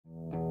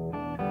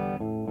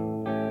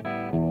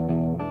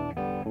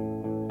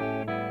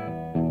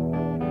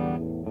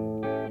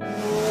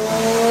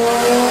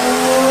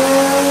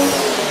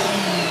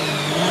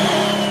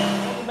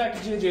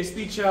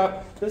Speed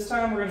Shop. This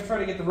time we're going to try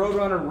to get the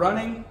Roadrunner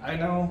running. I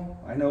know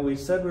we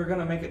said we were going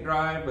to make it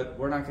dry, but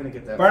we're not going to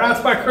get that.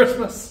 Burnouts by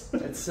Christmas.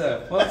 It's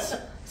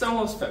it's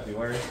almost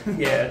February.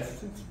 Yeah,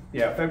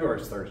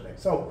 February's Thursday.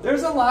 So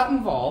there's a lot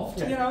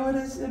involved. Yeah. You know, it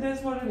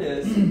is what it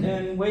is.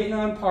 And waiting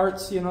on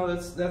parts, you know,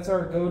 that's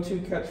our go-to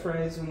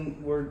catchphrase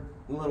when we're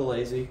a little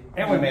lazy.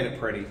 And we made it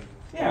pretty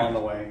along the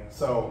way.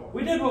 So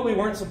we did what we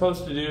weren't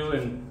supposed to do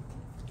and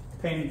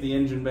painted the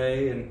engine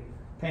bay and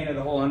painted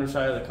the whole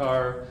underside of the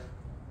car.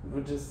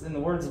 Which is, in the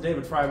words of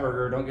David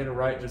Freiberger, don't get it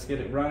right, just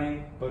get it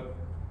running. But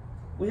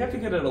we have to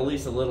get it at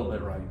least a little bit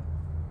right.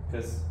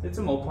 Because it's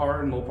a Mopar,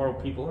 and Mopar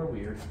people are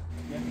weird.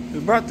 Yeah. We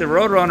brought the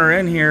Roadrunner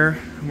in here.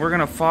 We're going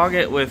to fog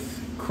it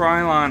with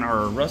Krylon,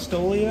 or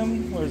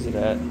Rust-Oleum. Where's it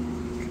at?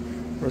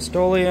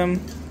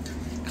 Rust-Oleum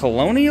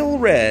Colonial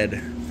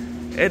Red.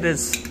 It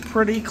is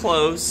pretty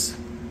close.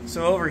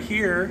 So over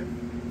here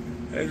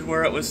is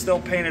where it was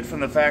still painted from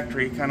the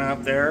factory, kind of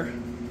up there.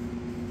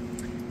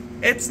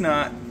 It's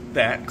not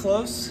that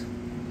close,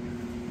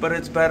 but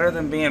it's better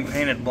than being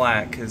painted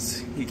black,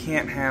 because you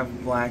can't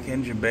have black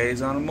engine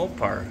bays on a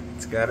Mopar.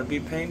 It's got to be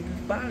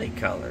painted body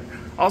color.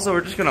 Also,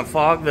 we're just going to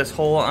fog this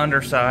whole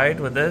underside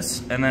with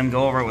this and then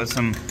go over it with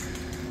some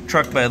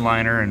truck bed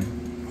liner,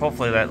 and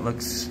hopefully that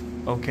looks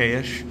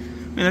okay-ish. I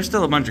mean, there's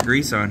still a bunch of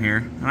grease on here,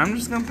 and I'm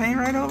just going to paint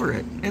right over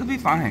it. It'll be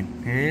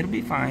fine. It'll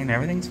be fine.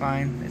 Everything's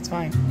fine. It's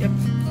fine. Yep.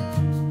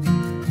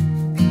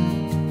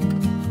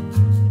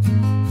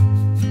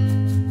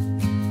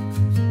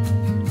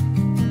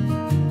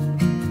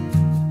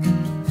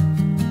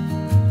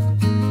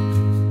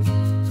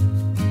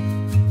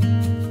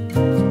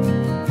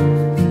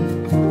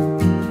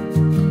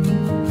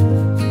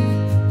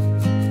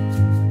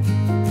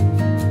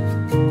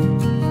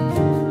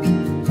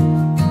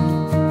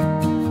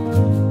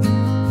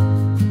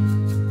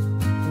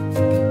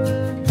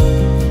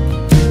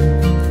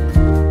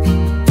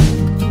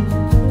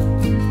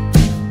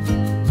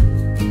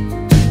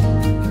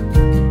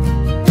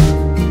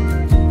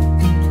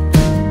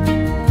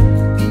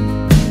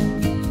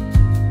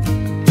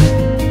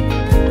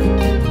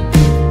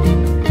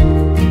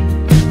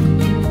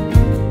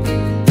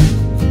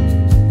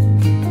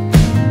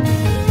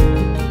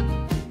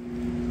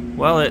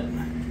 Well,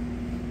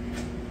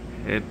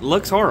 it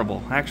looks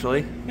horrible,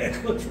 actually.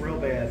 it looks real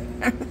bad.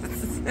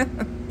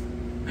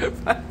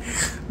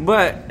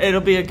 But it'll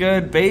be a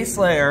good base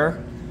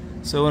layer.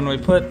 So when we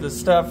put the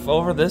stuff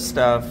over this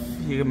stuff,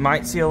 you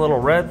might see a little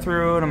red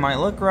through and it might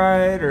look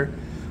right, or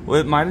well,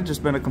 it might have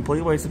just been a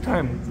complete waste of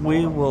time.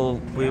 We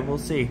will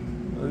see.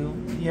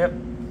 Yep.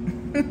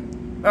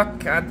 Oh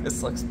God,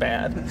 this looks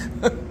bad.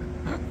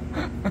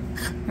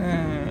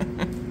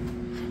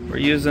 We're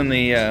using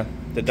the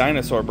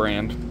Dinosaur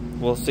brand.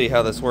 We'll see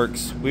how this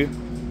works.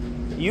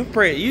 You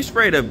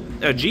sprayed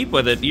a Jeep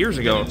with it years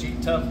ago. Jeep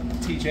Tough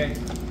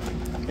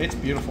TJ. It's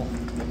beautiful.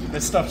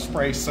 This stuff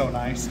sprays so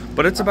nice.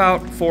 But it's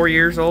about 4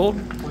 years old.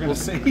 We're gonna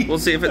see. We'll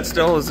see if it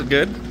still is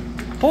good.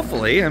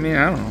 Hopefully. I mean,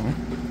 I don't know.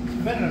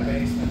 I've been in a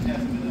basement,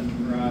 hasn't been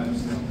in the garage.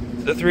 So.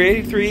 The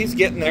 383 is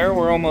getting there.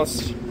 We're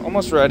almost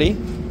ready.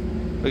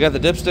 We got the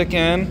dipstick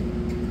in,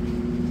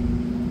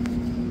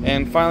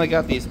 and finally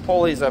got these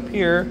pulleys up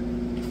here.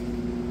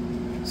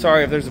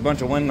 Sorry if there's a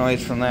bunch of wind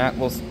noise from that.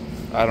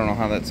 I don't know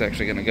how that's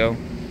actually going to go.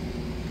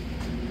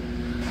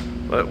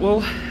 But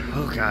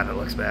oh God, it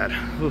looks bad.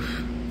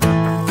 Oof.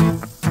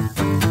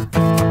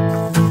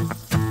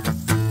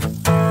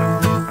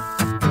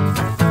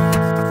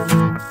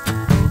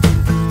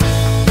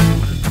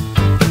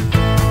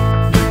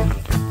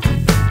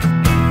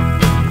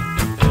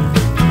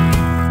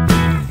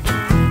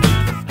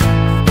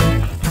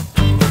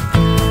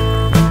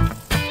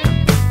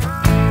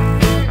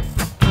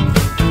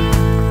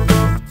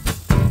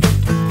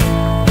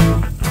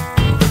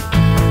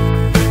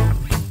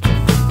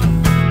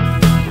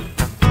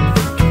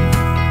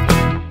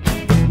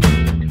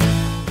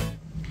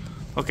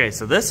 Okay,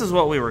 so this is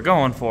what we were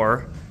going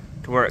for,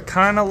 to where it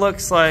kind of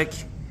looks like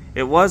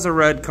it was a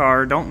red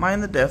car, don't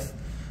mind the diff,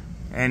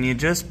 and you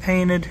just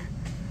painted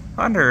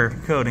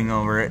undercoating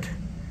over it.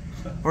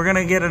 We're going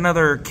to get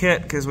another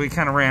kit because we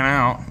kind of ran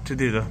out to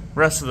do the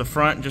rest of the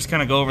front and just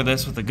kind of go over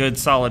this with a good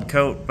solid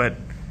coat, but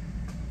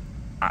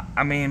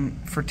I mean,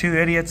 for two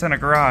idiots in a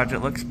garage, it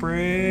looks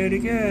pretty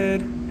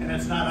good. And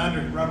it's not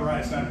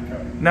rubberized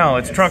undercoating. No,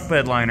 it's truck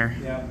bed liner.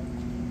 Yeah.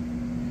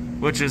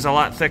 Which is a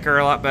lot thicker,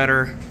 a lot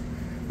better.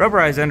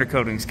 Rubberized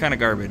undercoating is kind of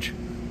garbage.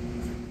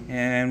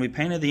 And we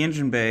painted the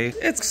engine bay.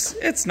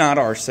 It's not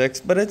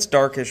R6, but it's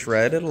darkish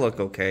red. It'll look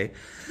okay.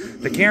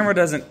 The camera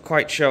doesn't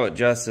quite show it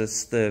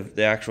justice,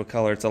 the actual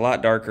color. It's a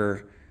lot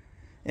darker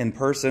in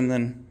person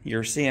than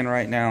you're seeing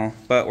right now.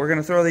 But we're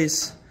gonna throw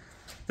these,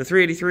 the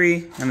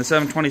 383 and the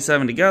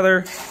 727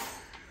 together.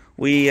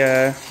 We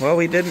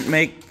didn't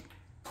make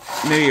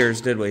New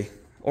Year's, did we?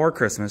 Or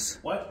Christmas.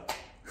 What?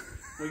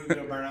 We can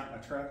do a burnout in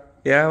a truck?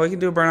 Yeah, we can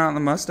do a burnout in the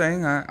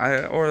Mustang,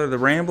 or the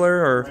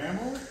Rambler, or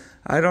Rambler?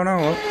 I don't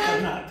know.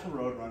 But not the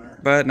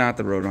Roadrunner. But not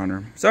the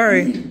Roadrunner.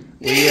 Sorry,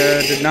 we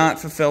did not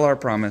fulfill our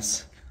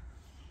promise.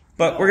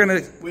 But we're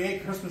gonna. We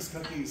ate Christmas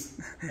cookies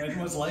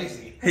and was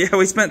lazy. Yeah,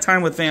 we spent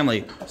time with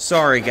family.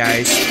 Sorry,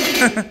 guys.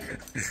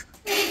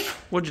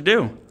 What'd you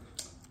do?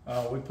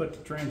 We put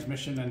the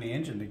transmission and the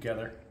engine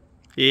together.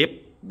 Yep.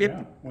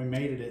 Yeah, we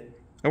mated it.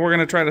 And we're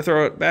gonna try to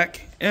throw it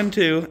back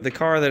into the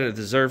car that it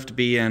deserved to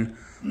be in.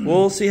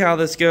 We'll see how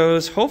this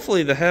goes.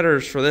 Hopefully the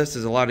headers for this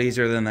is a lot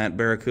easier than that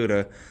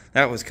Barracuda.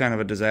 That was kind of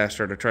a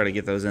disaster to try to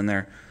get those in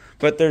there.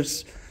 But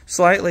there's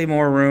slightly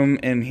more room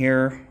in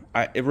here.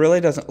 It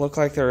really doesn't look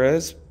like there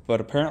is,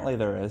 but apparently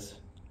there is.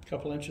 A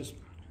couple inches,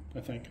 I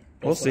think.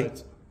 We'll see.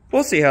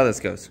 We'll see how this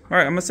goes. All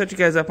right, I'm going to set you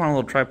guys up on a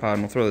little tripod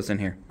and we'll throw this in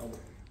here.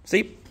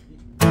 See?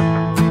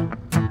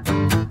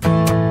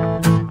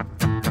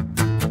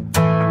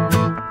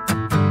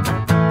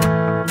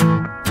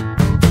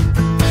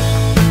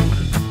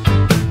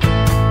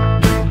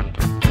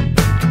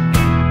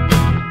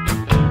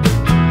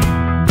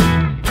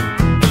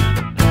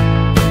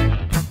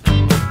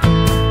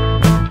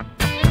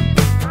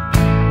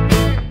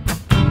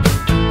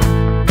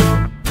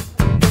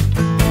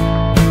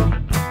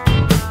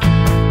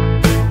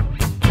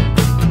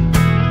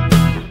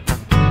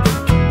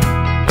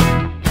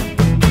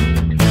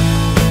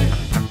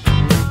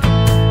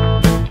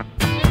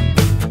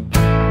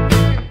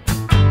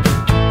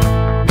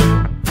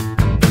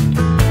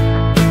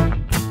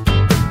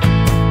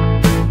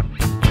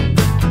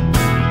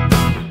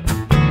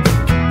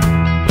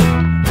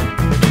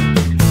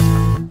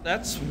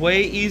 That's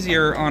way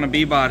easier on a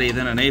B body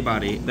than an A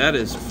body. That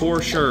is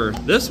for sure.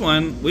 This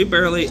one, we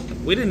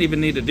didn't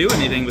even need to do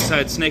anything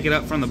besides snake it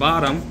up from the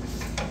bottom.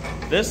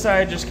 This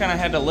side just kind of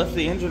had to lift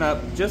the engine up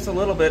just a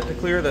little bit to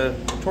clear the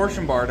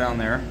torsion bar down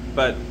there.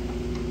 But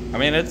I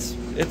mean, it's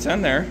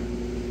in there.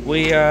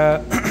 We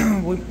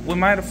we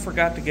might have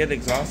forgot to get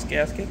exhaust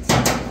gaskets,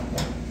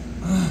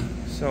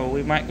 so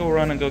we might go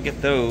run and go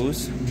get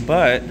those.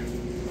 But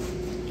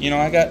you know,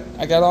 I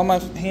got all my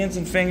hands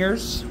and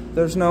fingers.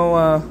 There's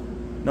no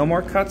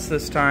more cuts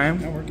this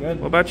time. No, we're good.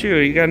 What about you?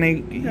 You got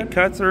any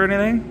cuts or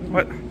anything?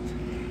 What?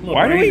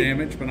 Why do we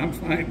damage? But I'm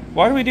fine.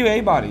 Why do we do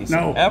A bodies?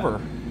 No,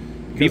 ever.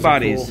 B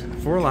bodies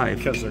for life.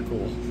 Because they're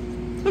cool.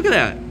 Look at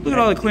that. Look at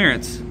all the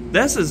clearance.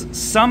 This is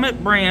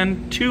Summit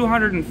brand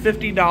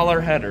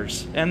 $250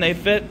 headers, and they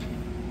fit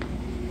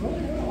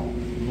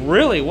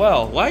really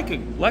well.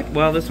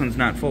 Well, this one's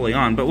not fully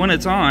on, but when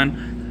it's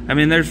on, I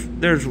mean,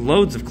 there's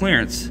loads of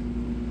clearance.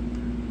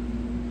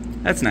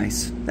 That's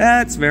nice.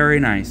 That's very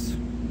nice.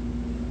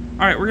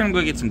 All right, we're gonna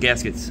go get some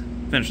gaskets.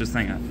 Finish this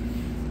thing up.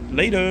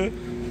 Later.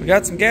 We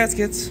got some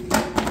gaskets.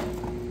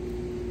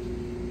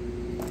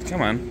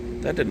 Come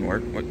on, that didn't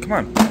work. Come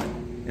on,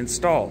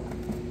 install.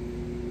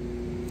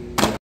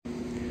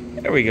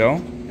 There we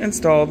go,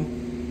 installed.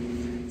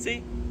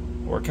 See,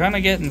 we're kind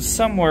of getting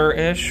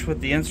somewhere-ish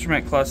with the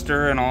instrument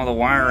cluster and all the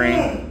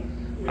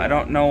wiring. I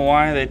don't know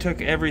why they took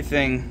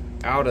everything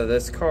out of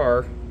this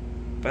car,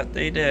 but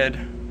they did.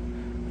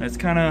 It's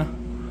kind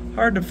of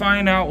hard to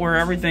find out where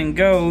everything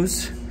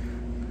goes,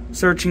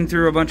 searching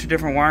through a bunch of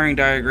different wiring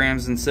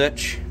diagrams and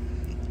such.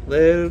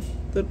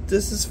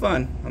 This is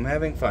fun. I'm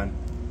having fun.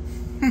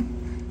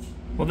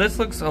 Well, this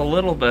looks a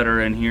little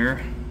better in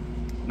here.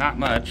 Not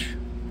much.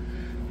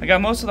 I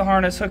got most of the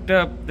harness hooked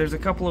up. There's a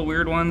couple of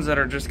weird ones that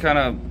are just kind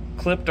of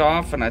clipped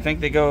off, and I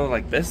think they go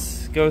like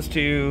this. Goes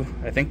to,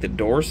 I think, the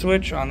door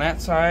switch on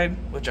that side,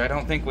 which I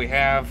don't think we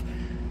have.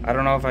 I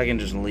don't know if I can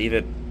just leave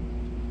it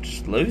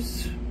just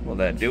loose. Will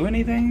that do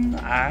anything?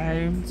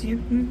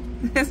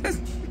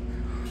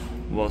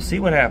 We'll see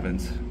what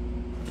happens.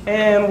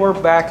 And we're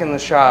back in the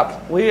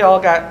shop. We all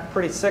got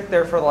pretty sick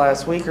there for the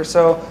last week or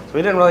so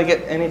we didn't really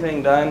get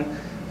anything done.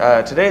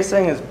 Today's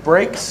thing is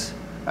brakes.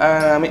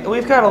 I mean,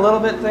 we've got a little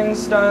bit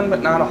things done,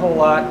 but not a whole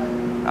lot.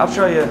 I'll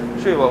show you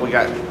what we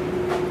got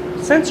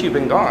since you've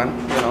been gone.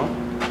 You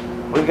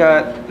know, we've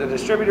got the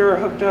distributor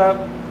hooked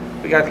up.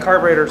 We got the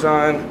carburetors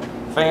on,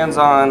 fans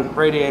on,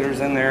 radiators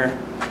in there.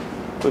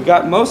 We've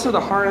got most of the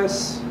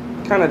harness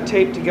kind of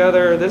taped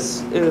together.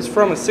 This is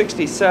from a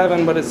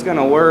 67, but it's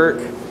gonna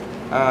work.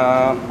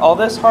 All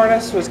this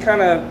harness was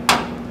kind of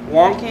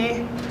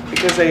wonky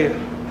because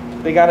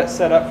they got it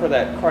set up for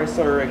that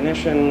Chrysler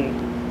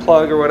ignition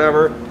plug or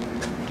whatever.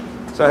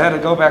 So I had to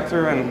go back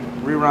through and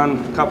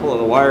rerun a couple of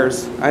the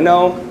wires. I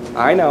know.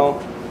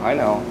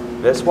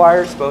 This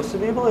wire's supposed to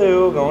be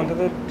blue going to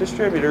the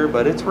distributor,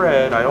 but it's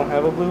red. I don't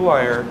have a blue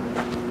wire.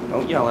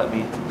 Don't yell at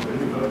me.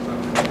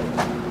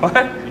 What?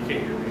 You can't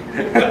hear me.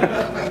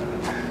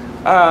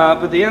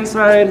 But the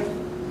inside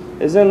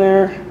is in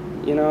there.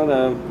 You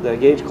know, the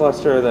gauge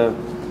cluster, the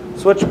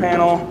switch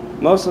panel.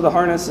 Most of the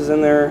harness is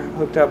in there,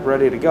 hooked up,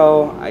 ready to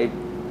go.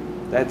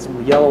 That's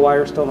yellow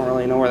wire, still don't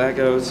really know where that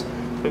goes.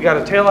 We've got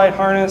a taillight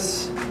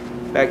harness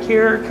back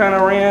here, kind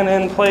of ran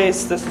in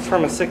place. This is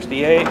from a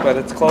 68, but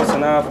it's close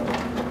enough.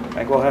 I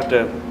think we'll have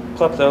to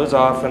clip those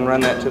off and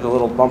run that to the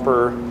little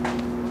bumper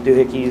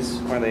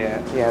doohickeys. Where are they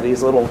at? Yeah,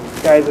 these little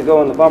guys that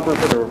go in the bumper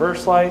for the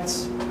reverse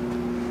lights.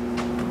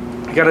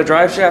 I got a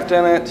drive shaft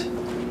in it.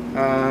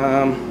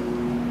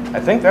 I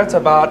think that's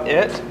about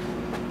it.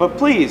 But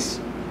please,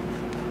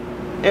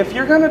 if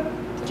you're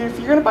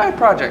gonna buy a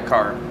project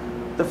car,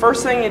 the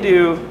first thing you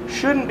do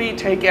shouldn't be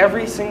take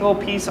every single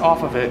piece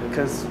off of it,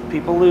 because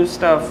people lose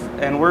stuff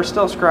and we're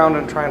still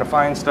scrounging trying to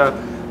find stuff.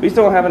 We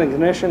still don't have an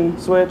ignition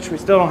switch. We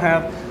still don't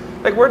have,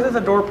 like, where did the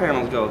door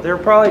panels go? They're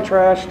probably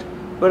trashed,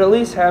 but at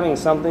least having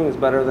something is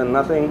better than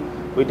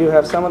nothing. We do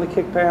have some of the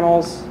kick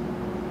panels.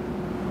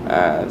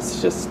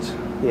 It's just,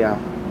 yeah.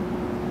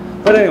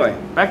 But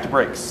anyway, back to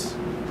brakes.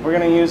 We're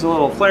gonna use a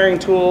little flaring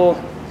tool,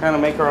 kind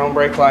of make our own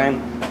brake line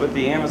with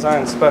the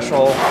Amazon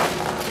special.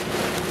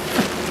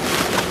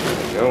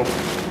 There we go.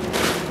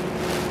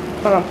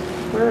 Hold on,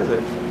 where is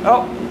it?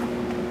 Oh,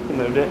 I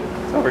moved it.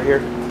 It's over here.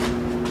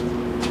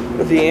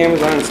 With the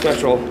Amazon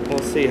special, we'll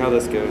see how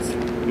this goes.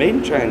 Made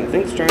in China,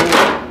 thanks China.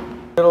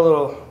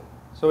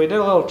 So we did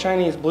a little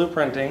Chinese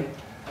blueprinting.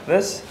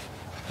 This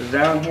is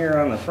down here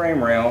on the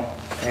frame rail,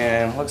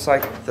 and looks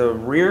like the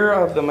rear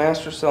of the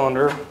master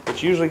cylinder,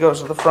 which usually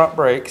goes to the front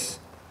brakes.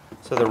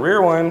 So the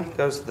rear one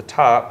goes to the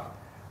top.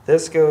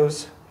 This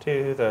goes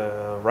to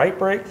the right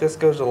brake, this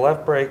goes to the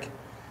left brake,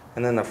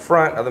 and then the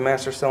front of the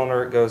master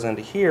cylinder goes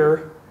into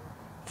here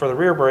for the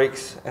rear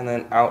brakes, and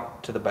then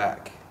out to the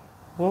back.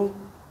 We'll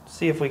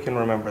see if we can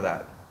remember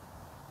that.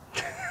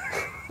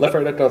 Left,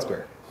 right, left, down,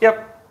 square.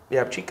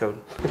 Yep, cheat code.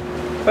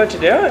 What you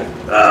doing?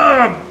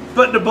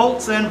 Putting the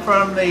bolts in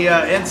from the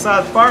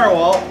inside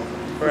firewall.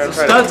 The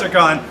studs are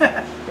gone.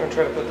 I'm gonna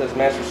try to put this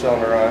master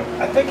cylinder on.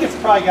 I think it's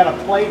probably got a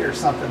plate or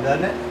something,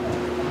 doesn't it?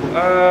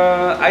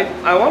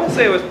 I want to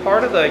say it was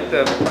part of like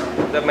the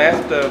what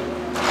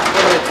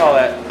do they call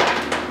that?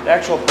 The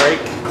actual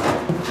brake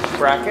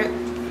bracket.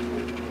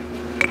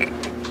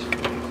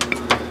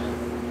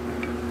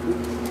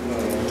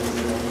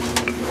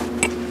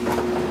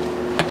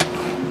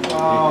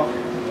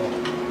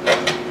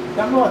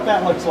 Don't know what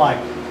that looks like.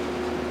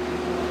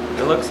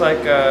 It looks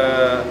like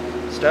a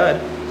stud.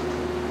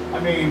 I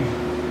mean,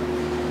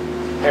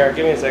 Here,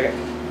 give me a second.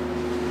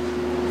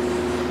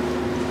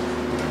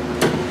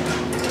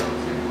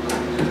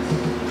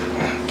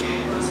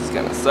 Okay, this is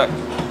gonna suck.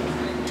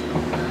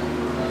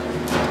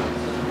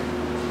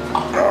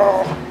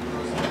 Oh.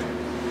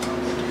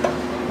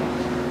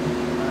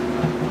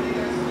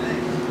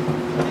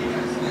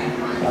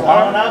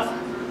 long enough?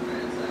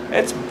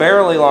 It's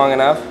barely long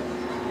enough.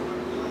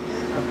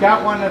 I've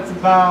got one that's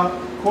about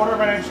 1/4 of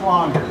an inch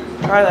longer.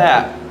 Try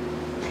that.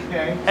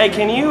 Okay. Hey,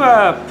 can you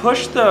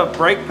push the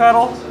brake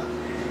pedal?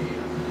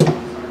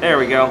 There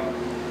we go.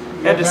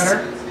 That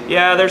better?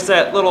 Yeah, there's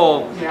that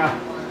little Yeah.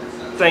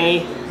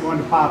 thingy. You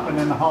want to pop it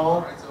in the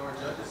hole?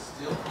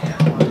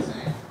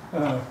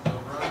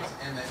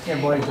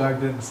 Can't believe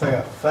Doug didn't say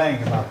a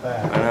thing about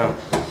that. I know.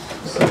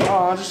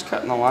 Oh, I'm just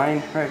cutting the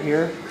line right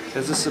here.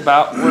 Is this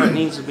about where it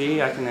needs to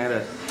be? I can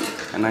add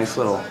a nice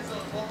little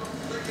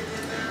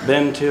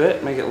bend to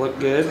it, make it look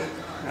good.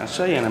 I'll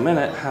show you in a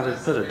minute how to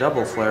put a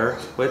double flare,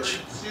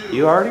 which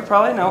you already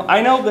probably know.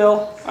 I know,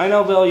 Bill.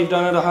 You've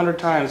done it 100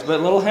 times,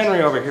 but little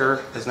Henry over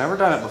here has never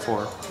done it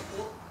before.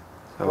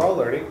 So We're all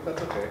learning.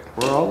 That's okay.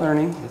 we're all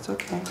learning. It's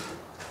okay.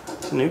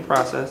 It's a new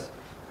process.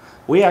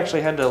 We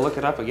actually had to look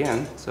it up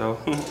again, so.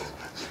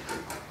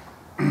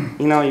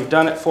 You know, you've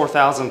done it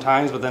 4,000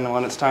 times, but then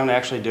when it's time to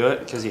actually do it,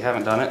 because you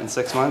haven't done it in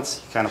 6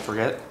 months, you kind of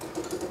forget.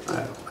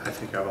 I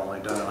think I've only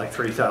done it like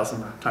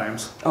 3,000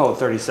 times. Oh,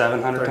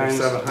 3,700 times?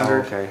 3,700.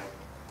 Oh, okay.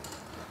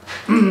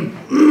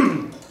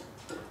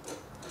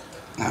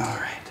 All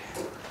right.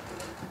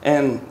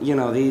 And, you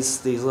know,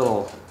 these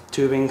little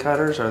tubing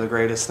cutters are the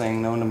greatest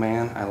thing known to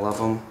man. I love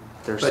them.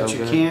 They're so But good.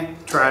 you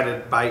can't try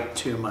to bite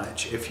too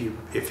much. If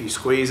you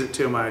squeeze it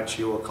too much,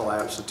 you will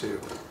collapse the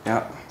tube.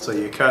 Yeah. So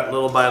you cut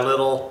little by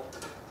little.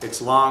 It's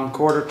long,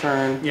 Quarter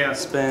turn, Yeah.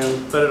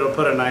 spin, but it'll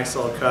put a nice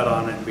little cut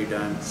on it and be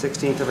done.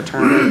 16th of a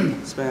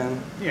turn, spin,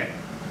 Yeah.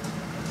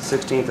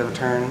 16th of a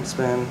turn,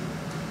 spin.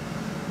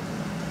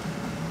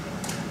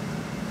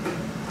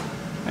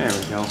 There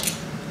we go.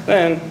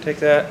 Then take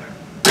that.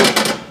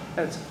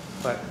 That's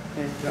what.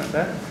 You got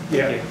that?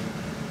 Yeah. Thank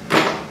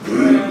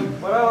you. And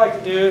what I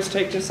like to do is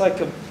take just like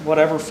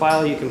whatever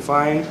file you can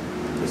find,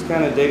 just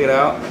kind of dig it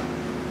out.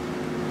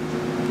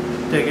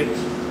 Dig it.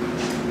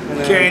 And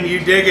then Can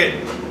you dig it?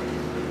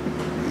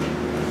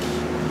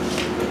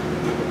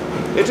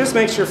 it just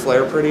makes your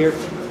flare prettier.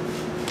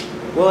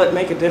 Will it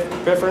make a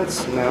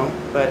difference? No,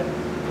 but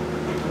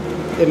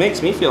it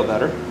makes me feel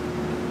better.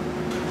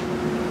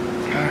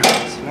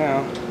 Alright, so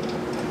now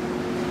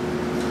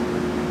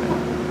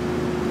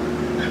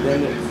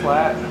bend it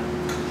flat.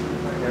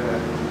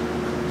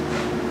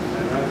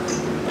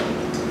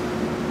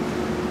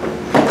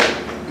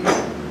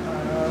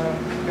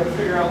 Gotta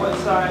figure out what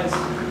size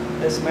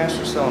this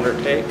master cylinder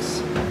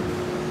takes.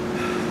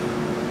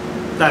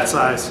 That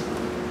size.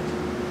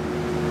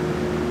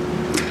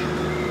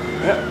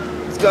 Yep,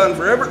 it's gone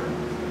forever.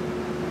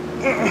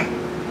 Yeah,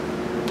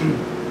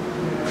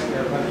 I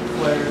got a bunch of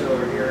flares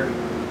over here.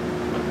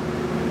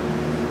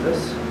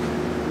 This.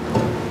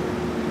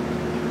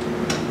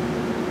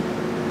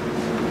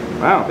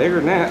 Wow,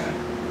 bigger than that.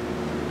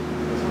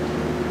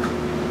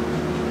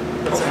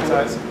 That same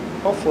size.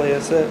 Hopefully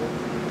that's it.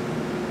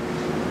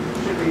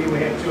 Should be. We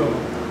have 2 of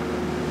them.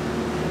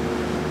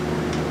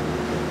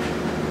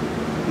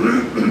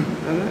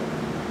 Isn't it?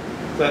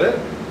 Is that it?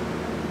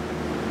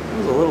 It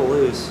was a little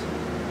loose.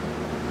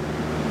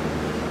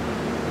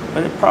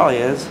 But it probably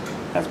is.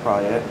 That's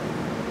probably it.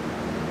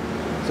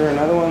 Is there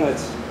another one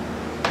that's...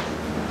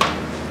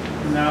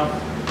 No.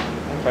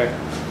 Okay.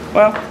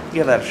 Well,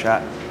 give that a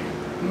shot.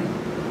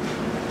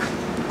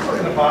 Look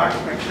in the box,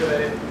 make sure they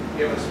didn't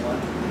give us one.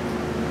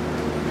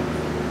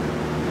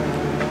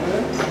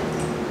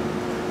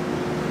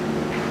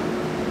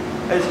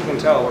 As you can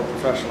tell, we're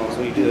professionals.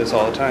 We do this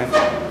all the time.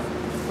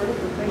 Where did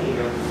the thingy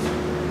go?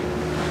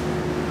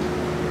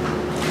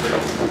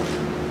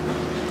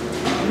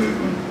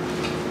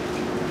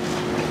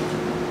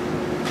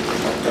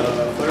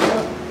 Flare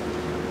up?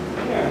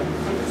 Yeah,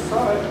 I just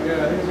saw it.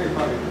 Yeah, I think it's in your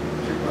pocket.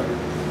 It's your pocket.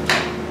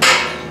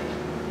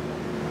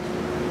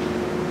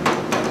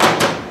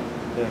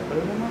 Did I put it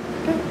in there?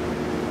 Okay.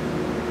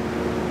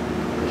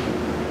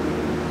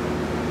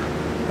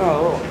 Oh,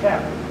 a little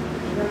cap. Did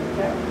you grab the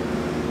cap?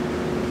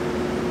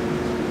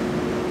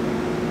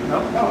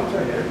 Nope. No, it's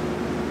right here.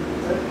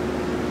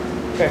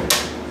 Okay.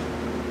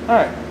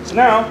 Alright, so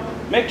now,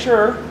 make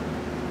sure.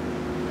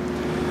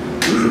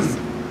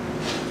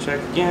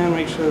 Check again,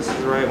 make sure this is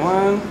the right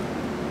one.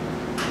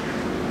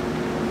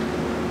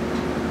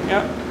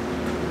 Yep.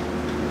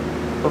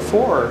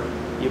 Before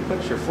you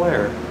put your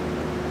flare,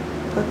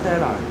 put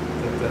that on.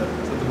 Is that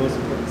the most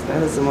important step?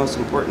 That is the most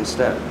important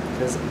step.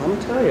 Because let me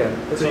tell you.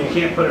 So you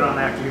can't put it on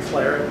after you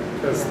flare it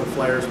because the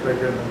flare is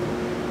bigger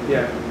than.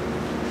 Yeah.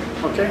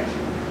 Okay.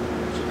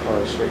 Should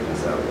probably straighten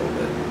this out a little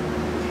bit.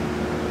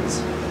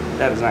 'Cause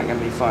that is not going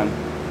to be fun.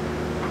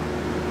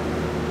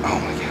 Oh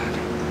my god.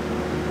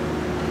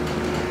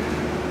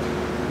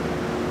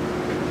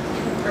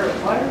 A pair of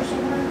pliers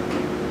somewhere?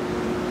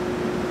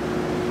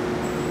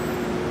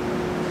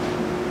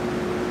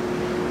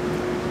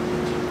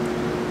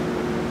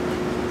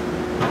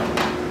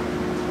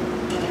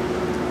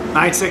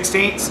 Nine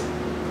sixteenths. I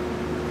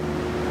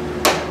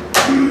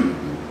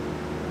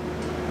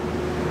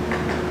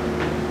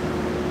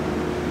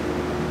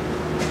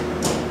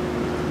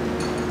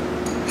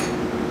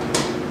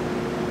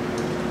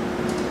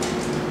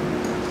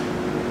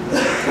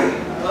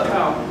love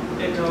how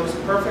it goes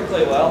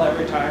perfectly well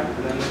every time,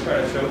 and then we try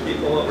to show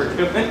people what we're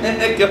doing,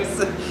 and it goes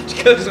to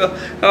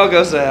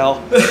hell.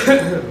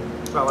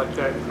 About like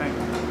that, you think?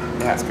 Yeah.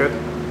 That's good. Do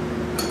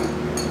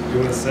you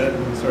want to set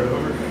and start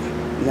over?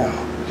 No.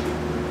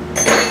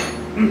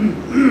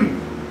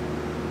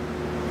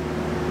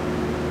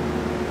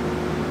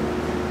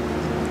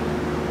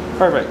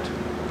 Perfect.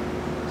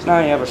 So now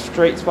you have a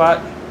straight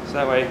spot, so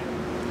that way,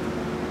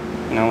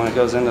 you know, when it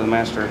goes into the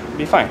master, it'll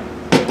be fine.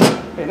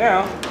 Okay,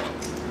 now,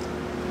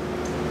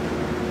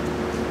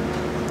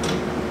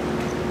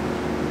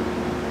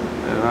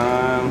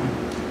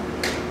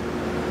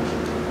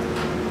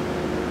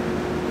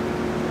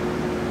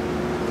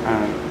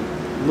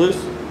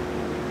 loose,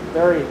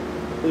 very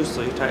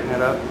loosely tighten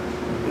it up,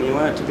 and you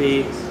want it to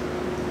be,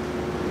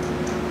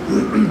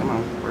 come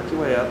on, work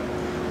your way up.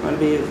 You want it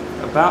to be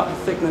about the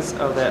thickness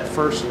of that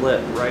first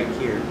lip right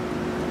here.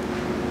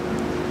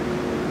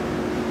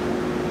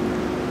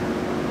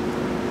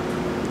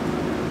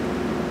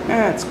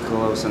 That's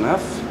close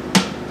enough.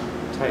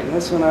 Tighten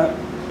this one up,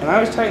 and I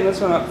always tighten this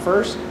one up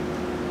first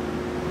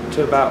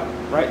to about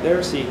right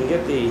there so you can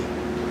get the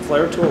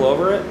flare tool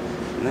over it,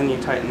 and then you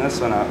tighten this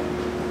one up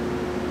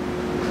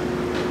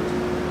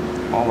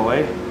all the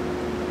way,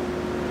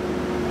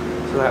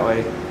 so that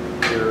way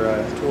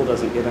your tool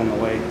doesn't get in the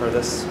way, or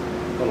this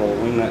little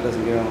wing nut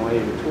doesn't get in the way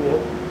of your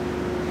tool.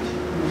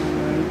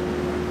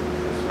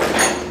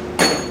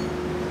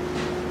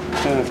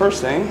 And the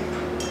first thing,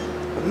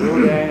 put the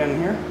little guy in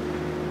here.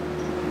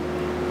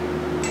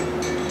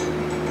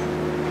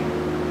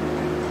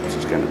 This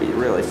is going to be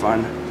really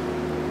fun.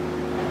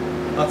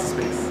 Lots of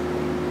space.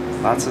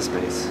 Lots of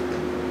space.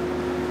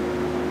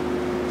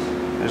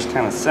 Just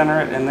kind of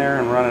center it in there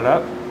and run it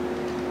up.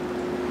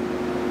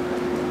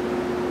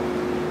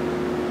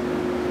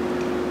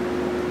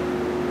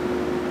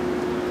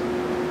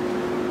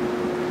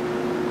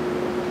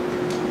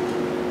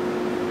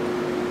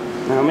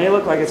 Now it may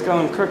look like it's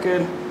going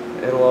crooked,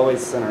 it'll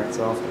always center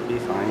itself, it'll be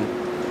fine.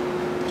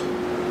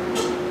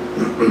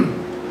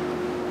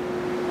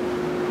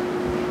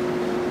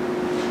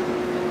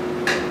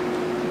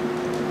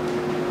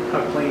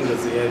 How clean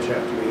does the edge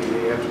have to be? Do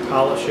you have to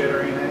polish it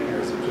or anything, or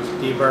is it just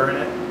deburring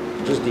it?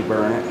 Just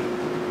deburring it.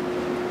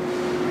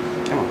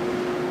 Come on.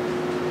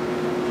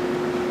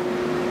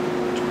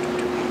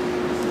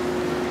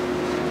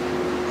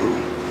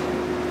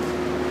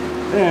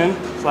 Then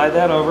slide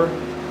that over.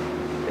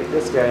 Take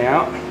this guy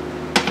out.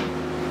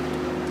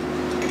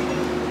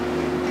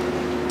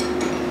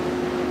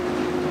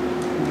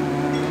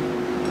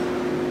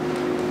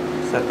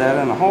 Set that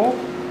in the hole.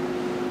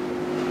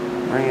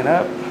 Bring it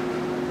up.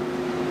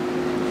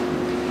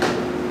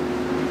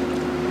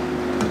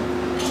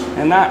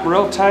 And not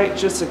real tight,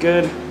 just a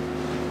good.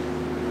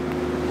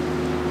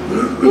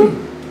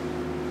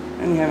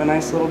 And you have a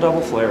nice little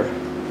double flare.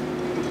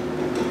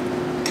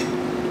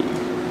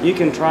 You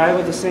can try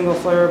with a single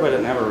flare, but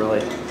it never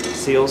really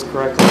seals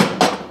correctly.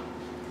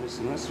 Just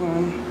Loosen this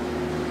one.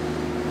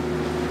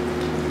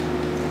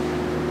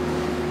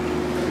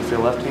 If your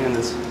left hand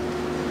is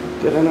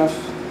good enough.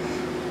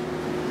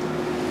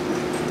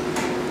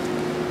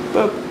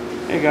 Boop.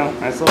 There you go.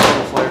 Nice little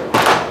bubble flare.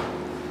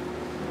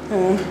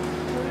 And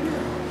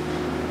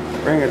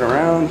bring it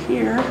around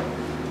here.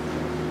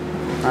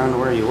 Around to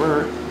where you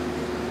were.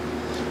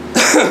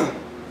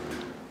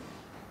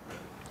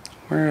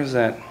 Where is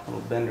that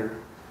little bender?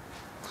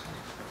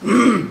 There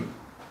you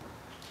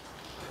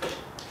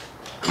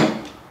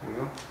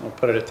go. I'll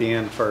put it at the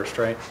end first,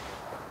 right?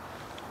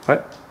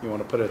 What? You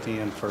want to put it at the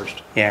end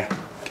first. Yeah.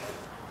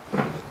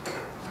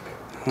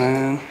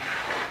 And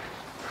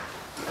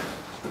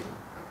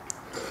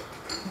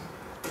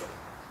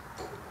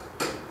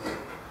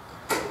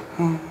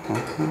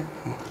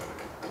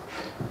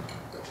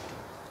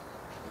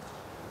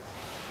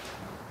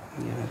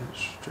get it as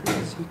straight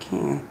as you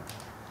can.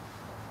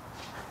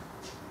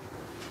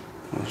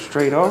 Go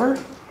straight over.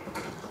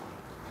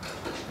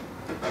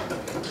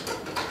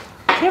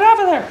 Get out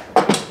of there!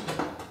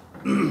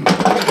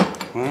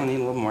 Well, I need a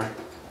little more.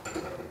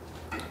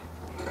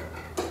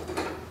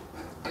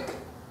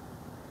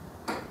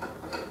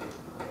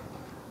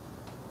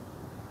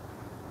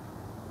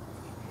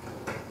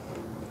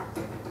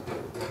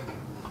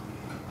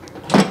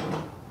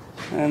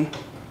 And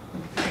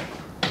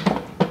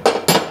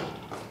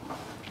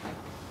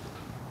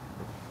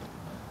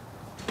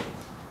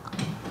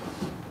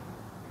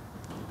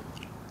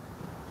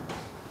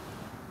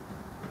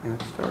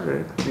get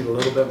started. Need a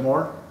little bit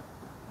more.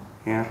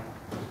 Yeah.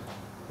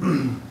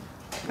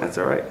 That's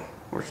all right.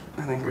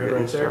 I think we're Good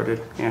getting right there?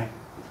 started. Yeah.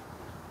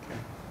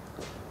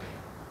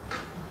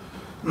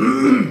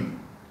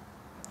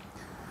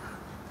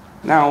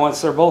 Now,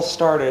 once they're both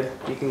started,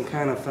 you can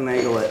kind of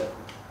finagle it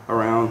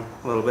around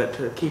a little bit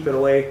to keep it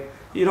away.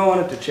 You don't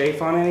want it to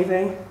chafe on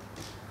anything.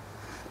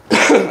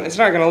 It's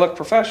not going to look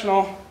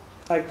professional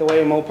like the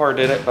way Mopar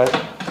did it, but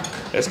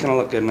it's going to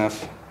look good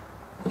enough.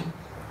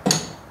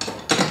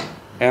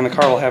 And the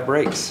car will have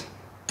brakes.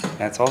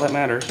 That's all that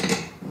matters.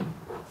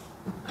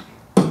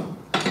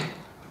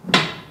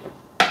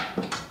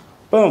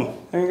 Boom,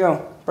 there you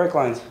go, brake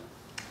lines.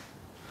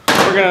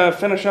 We're gonna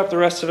finish up the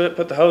rest of it,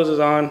 put the hoses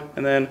on,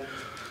 and then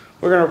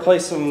we're gonna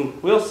replace some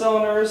wheel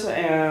cylinders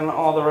and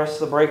all the rest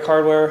of the brake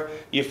hardware.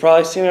 You've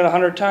probably seen it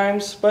 100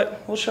 times,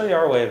 but we'll show you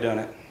our way of doing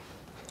it.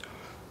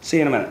 See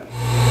you in a minute.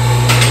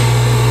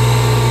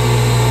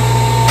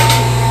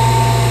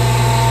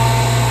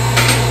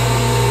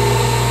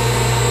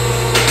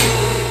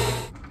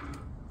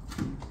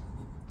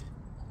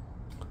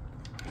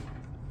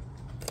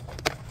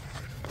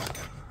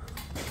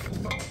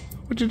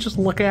 Would you just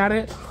look at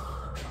it?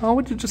 Oh,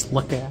 would you just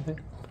look at it?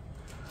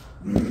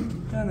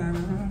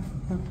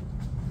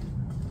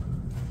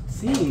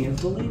 Seeing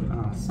is believing.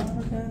 Oh, son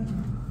of a gun.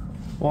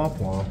 Womp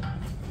womp.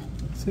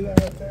 See that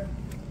right there?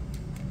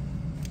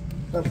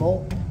 That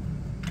bolt?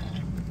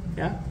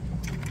 Yeah?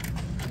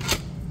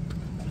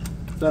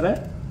 Is that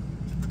it?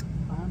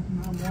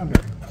 I'm wondering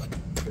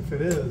if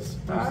it is.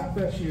 I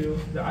bet you,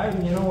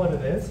 you know what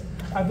it is?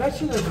 I bet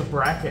you there's a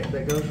bracket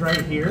that goes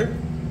right here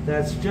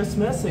that's just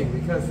missing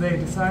because they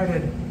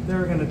decided they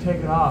were going to take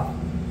it off,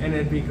 and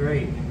it'd be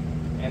great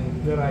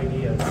and good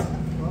ideas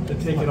to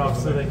take it off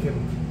so they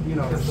can, you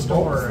know,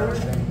 store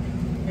everything.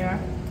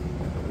 Yeah.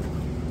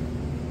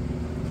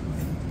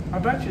 I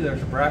bet you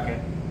there's a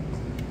bracket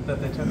that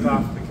they took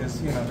off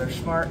because, you know, they're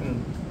smart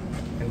and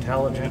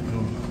intelligent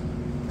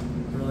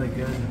and really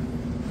good.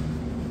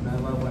 And I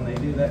love when they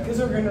do that because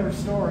they're going to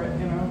restore it,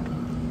 you know.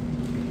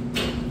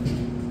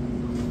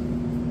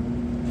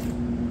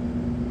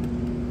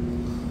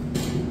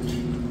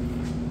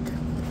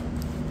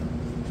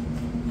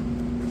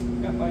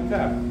 Like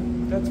that.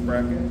 That's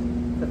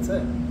bracket. That's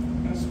it.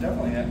 That's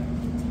definitely it.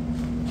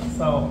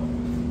 So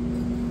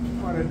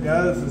what it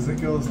does is it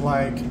goes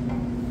like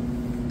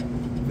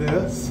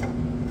this.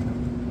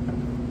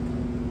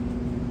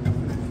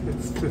 It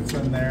fits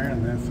in there,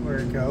 and that's where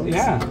it goes.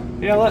 Yeah.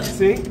 Yeah, let's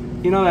see.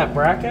 You know that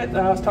bracket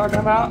that I was talking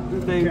about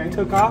that they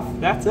took off?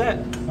 That's it.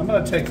 I'm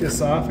going to take this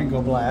off and go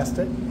blast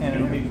it, and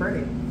it'll be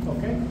pretty.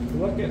 Okay.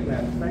 Good luck getting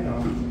that thing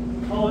off.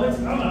 Oh, it's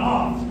coming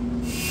off.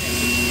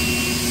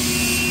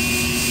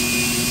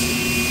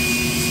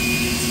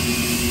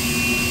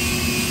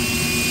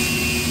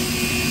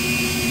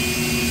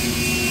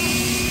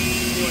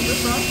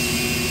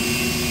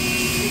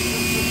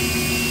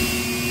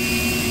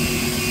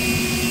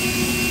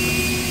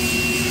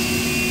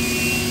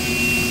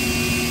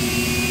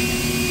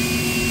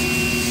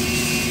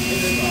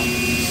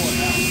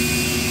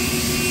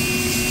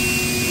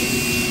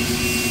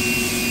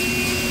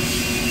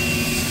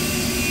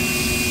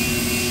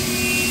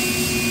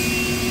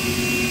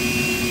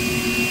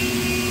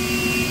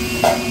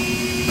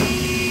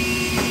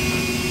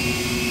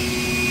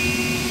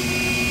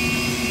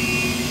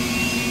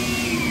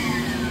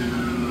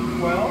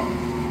 well,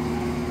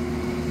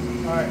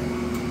 all right.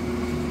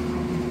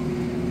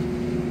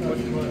 A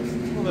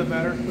little bit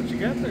better. What you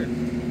got there?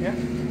 Yeah.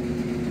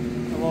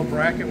 A little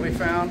bracket we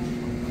found.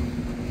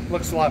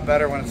 Looks a lot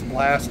better when it's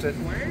blasted.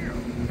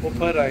 We'll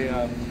put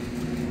a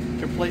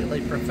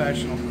completely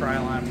professional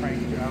Cryline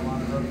prank job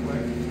on it real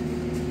quick.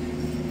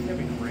 That'd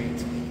be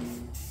great.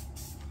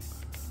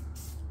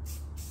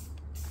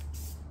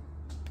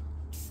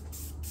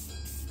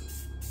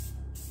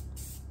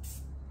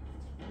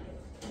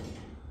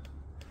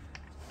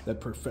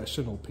 That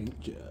professional paint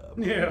job.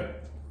 Yeah.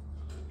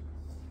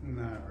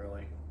 Not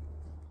really.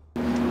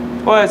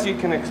 Well, as you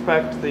can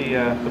expect,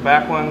 the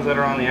back ones that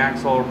are on the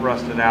axle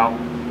rusted out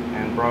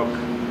and broke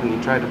when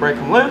you tried to break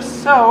them loose,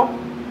 so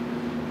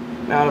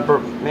now to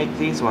make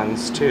these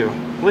ones too.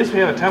 At least we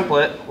have a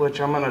template, which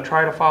I'm going to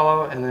try to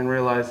follow and then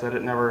realize that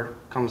it never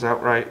comes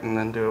out right and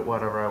then do it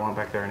whatever I want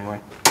back there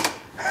anyway.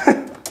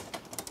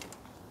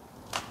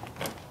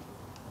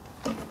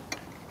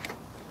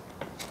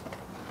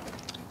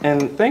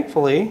 And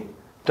thankfully,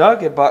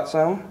 Doug had bought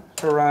some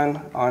to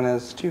run on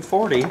his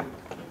 240,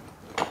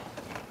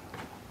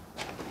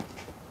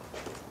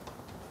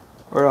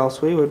 or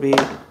else we would be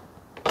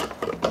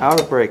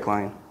out of brake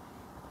line.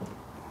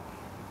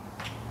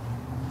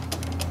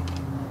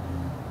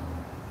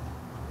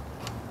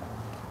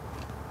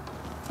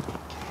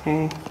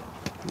 Okay, and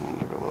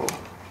give it a little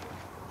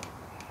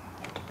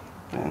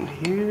bend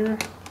here,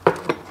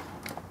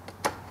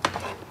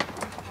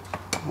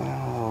 and a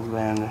little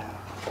bend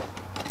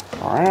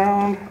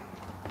around.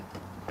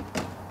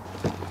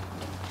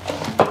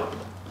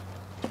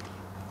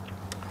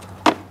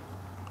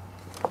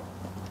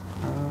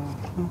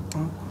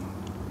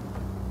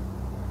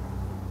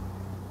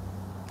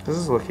 This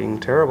is looking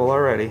terrible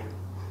already.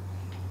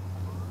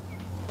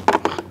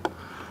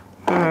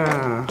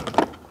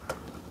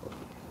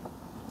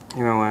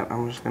 You know what?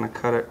 I'm just gonna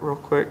cut it real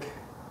quick.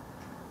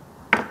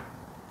 What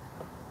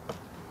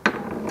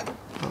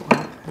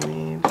I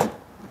need.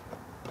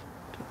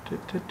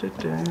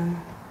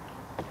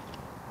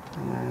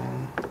 And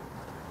then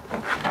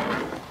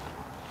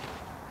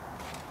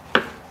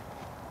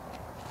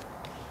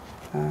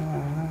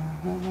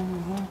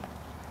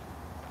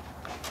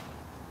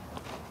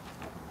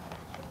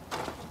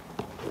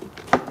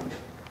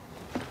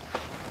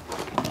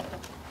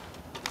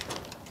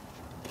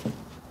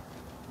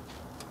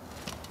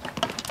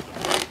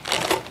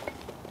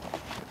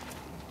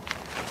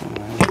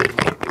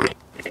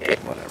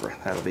whatever,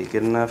 that'll be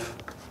good enough.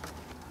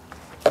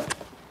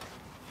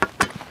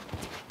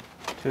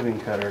 Tubing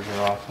cutters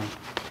are awesome.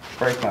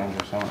 Brake lines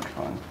are so much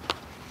fun.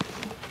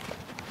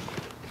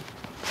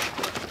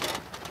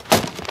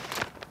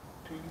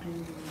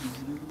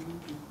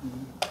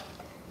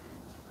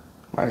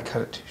 Might have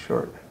cut it too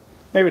short.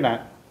 Maybe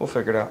not. We'll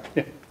figure it out.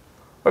 Yeah.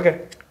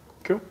 Okay.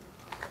 Cool.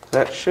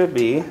 That should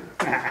be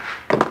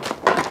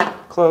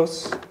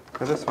close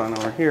to this one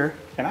over here.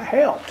 And I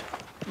helped.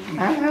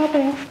 I'm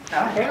helping.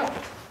 I helped.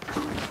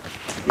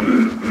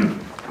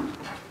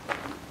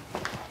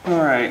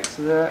 Alright,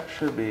 so that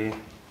should be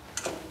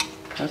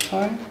this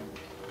one.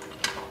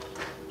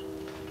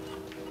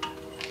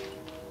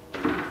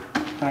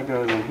 That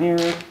goes in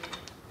here.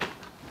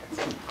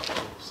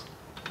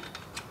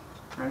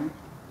 Right?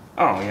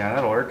 Oh yeah,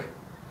 that'll work.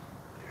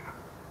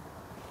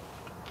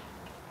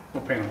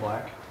 We'll paint it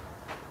black.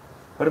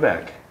 Put it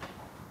back.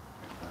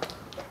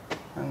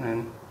 And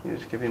then you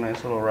just give you a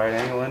nice little right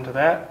angle into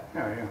that. Oh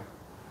yeah.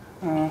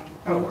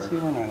 Let's see,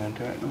 we're not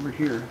into it. Over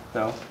here,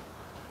 though.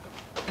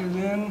 And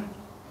then,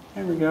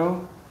 there we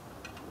go.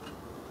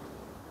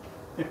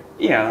 Yeah.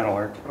 Yeah, that'll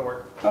work. That'll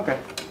work. Okay.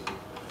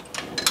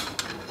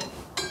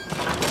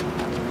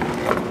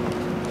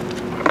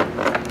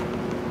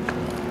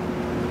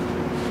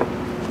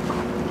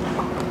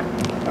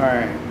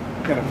 Alright.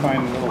 Gotta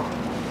find a little.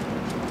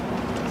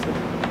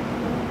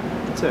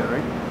 That's it,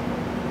 right?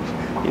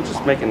 You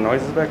just making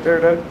noises back there,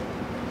 Doug?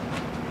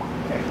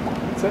 Okay.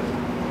 That's it.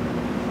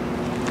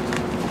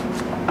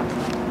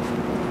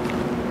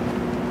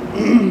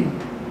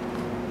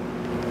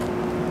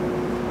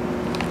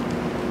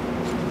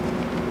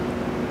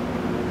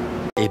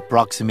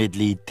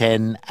 Approximately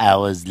 10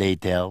 hours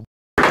later.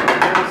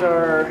 Here's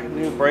our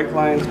new brake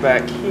lines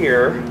back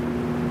here,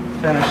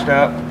 finished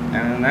up,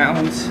 and that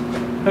one's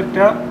hooked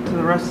up to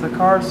the rest of the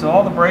car, so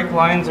all the brake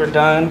lines are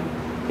done.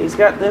 He's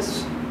got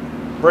this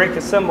brake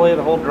assembly,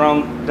 the whole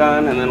drum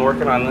done, and then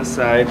working on this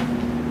side.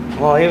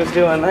 While he was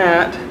doing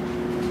that,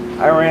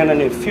 I ran a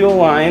new fuel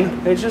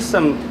line. It's just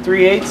some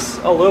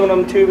 3/8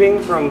 aluminum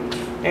tubing from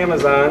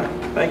Amazon.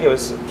 I think it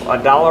was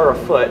 $1 a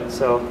foot,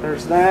 so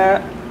there's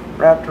that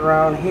wrapped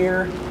around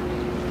here.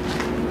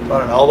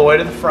 Run it all the way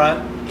to the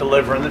front,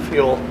 delivering the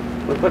fuel.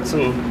 We put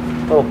some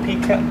little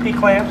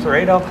P-clamps or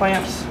 8L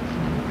clamps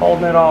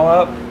holding it all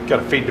up.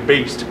 Gotta feed the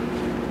beast.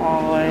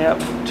 All the way up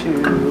to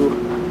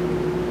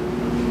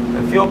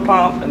the fuel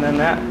pump, and then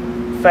that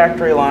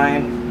factory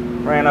line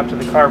ran up to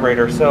the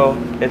carburetor. So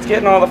it's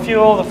getting all the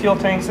fuel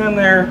tank's in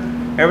there,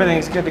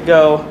 everything's good to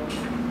go.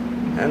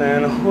 And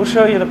then we'll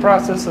show you the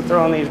process of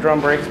throwing these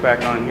drum brakes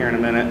back on here in a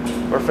minute.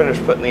 We're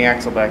finished putting the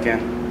axle back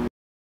in.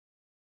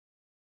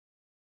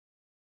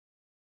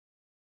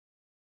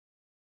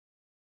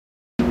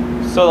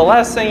 So the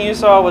last thing you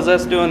saw was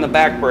us doing the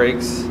back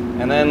brakes,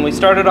 and then we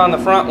started on the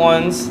front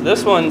ones.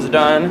 This one's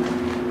done,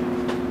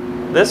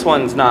 this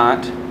one's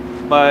not,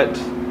 but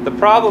The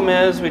problem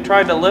is we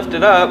tried to lift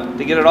it up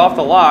to get it off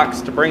the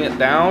locks to bring it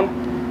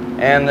down,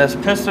 and this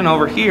piston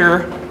over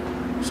here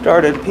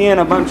started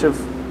peeing a bunch of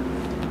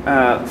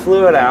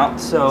fluid out.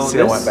 So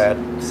seal this went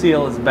bad.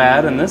 Seal is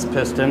bad in this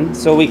piston,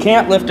 so we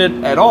can't lift it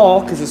at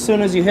all because as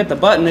soon as you hit the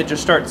button, it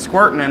just starts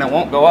squirting and it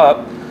won't go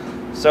up.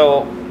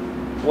 So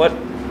what?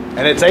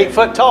 And it's 8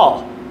 foot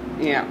tall.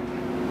 Yeah.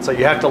 So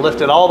you have to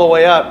lift it all the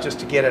way up just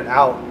to get it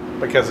out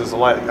because there's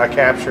a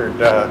captured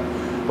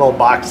little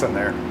box in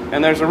there.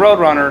 And there's a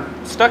Roadrunner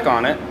stuck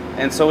on it,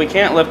 and so we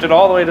can't lift it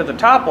all the way to the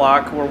top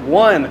lock. We're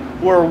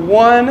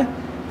one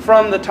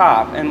from the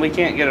top, and we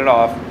can't get it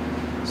off.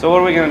 So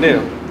what are we gonna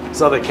do?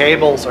 So the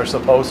cables are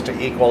supposed to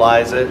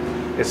equalize it.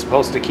 It's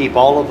supposed to keep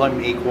all of them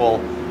equal,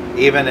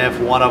 even if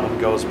one of them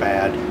goes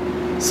bad.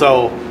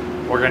 So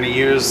we're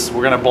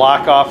gonna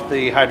block off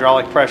the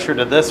hydraulic pressure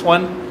to this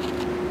one.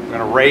 We're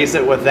gonna raise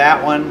it with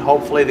that one.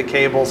 Hopefully the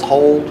cables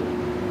hold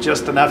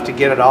just enough to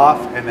get it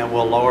off, and then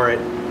we'll lower it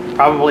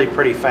probably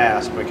pretty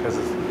fast because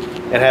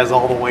it has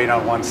all the weight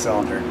on one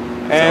cylinder.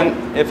 And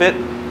so, if it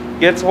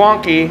gets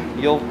wonky,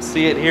 you'll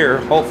see it here.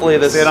 Hopefully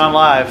this see it on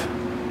live.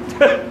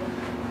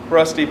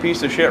 rusty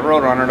piece of shit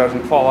Roadrunner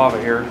doesn't fall off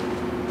of here.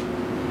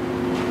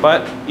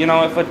 But you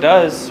know, if it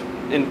does,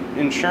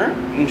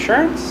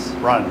 insurance?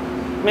 Run.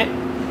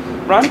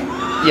 Run?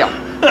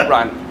 Yeah,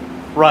 run.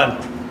 Run.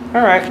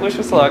 All right, wish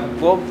us luck.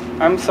 Well,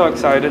 I'm so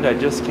excited. I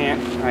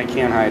can't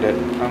hide it.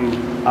 I'm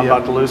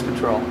about to lose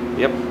control.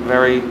 Yep,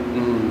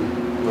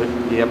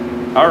 yep.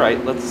 All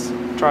right, let's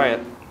try it.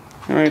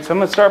 All right, so I'm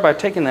gonna start by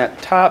taking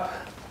that top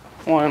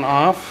one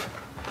off.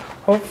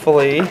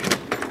 Hopefully,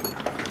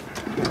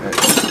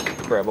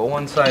 grab a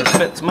one size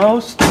fits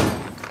most.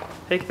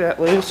 Take that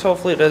loose.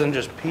 Hopefully it doesn't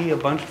just pee a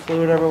bunch of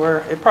fluid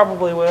everywhere. It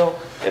probably will.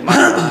 It might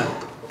not.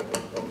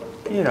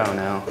 You don't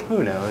know.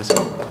 Who knows?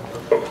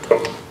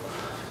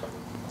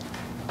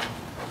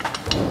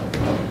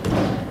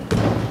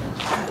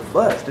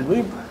 Bless, what did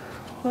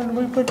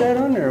we put that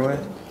on there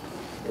with?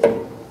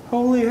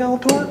 Holy hell,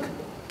 torque?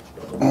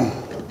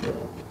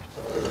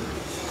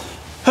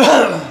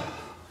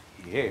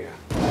 Yeah.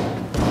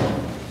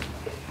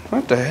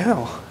 What the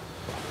hell?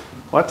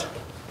 What?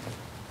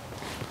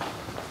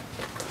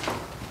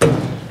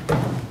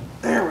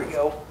 There we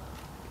go.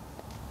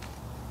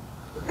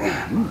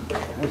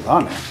 It's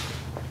on there.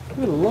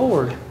 Good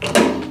Lord.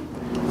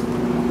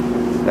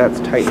 That's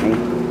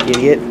tightening,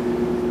 idiot.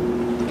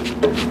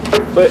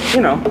 But,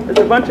 you know, it's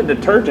a bunch of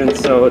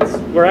detergents, so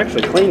we're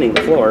actually cleaning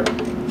the floor.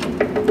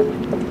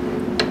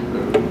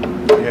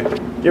 Yeah.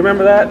 Do you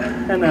remember that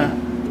in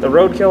the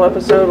Roadkill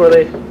episode where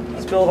they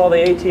spilled all the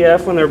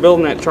ATF when they were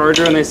building that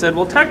Charger, and they said,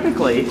 well,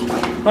 technically,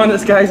 on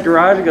this guy's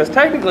garage, it goes,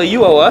 technically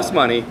you owe us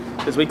money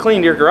because we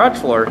cleaned your garage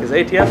floor because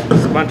ATF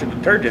was a bunch of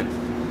detergent.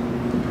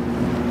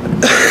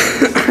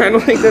 I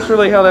don't think that's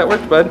really how that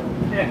works, bud.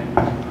 Yeah.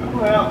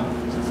 Well,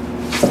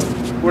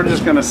 we're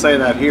just gonna say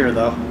that here,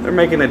 though. They're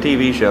making a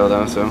TV show,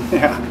 though, so.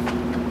 Yeah.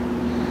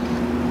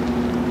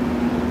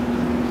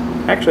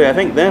 Actually, I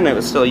think then it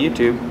was still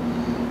YouTube.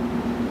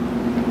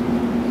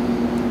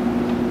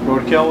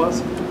 Roadkill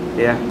was?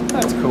 Yeah.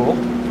 That's cool.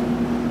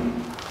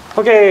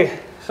 Okay,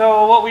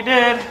 so what we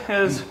did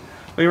is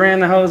we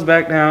ran the hose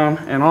back down,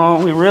 and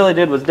all we really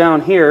did was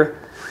down here,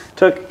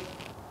 took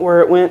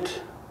where it went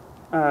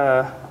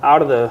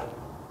out of the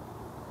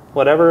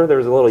whatever, there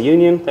was a little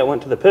union that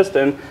went to the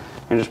piston,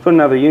 and just put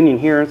another union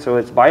here, so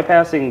it's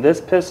bypassing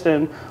this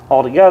piston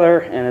altogether,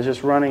 and it's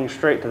just running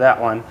straight to that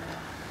one.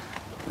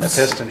 The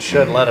piston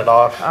should let it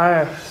off.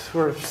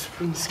 We're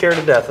scared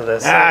to death of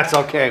this. That's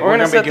okay. We're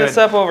gonna set this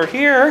up over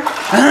here,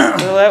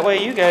 so that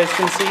way you guys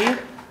can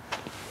see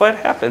what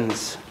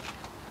happens.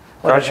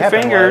 Cross your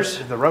fingers.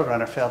 The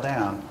Roadrunner fell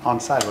down on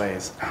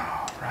sideways.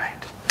 Oh,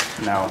 right.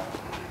 No.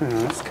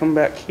 Let's come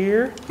back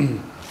here.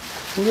 Can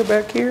you go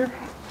back here?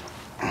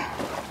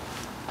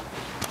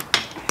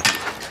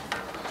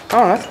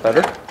 Oh, that's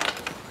better.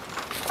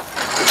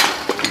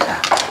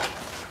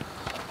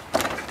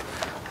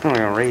 I'm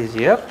gonna raise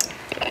you up.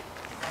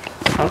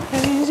 I'll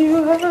raise you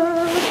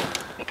up.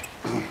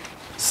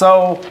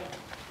 So,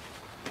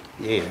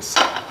 yes.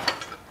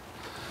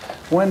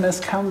 When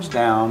this comes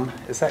down,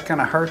 is that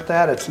gonna hurt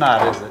that? It's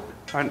not, is it?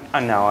 I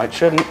know, it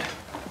shouldn't.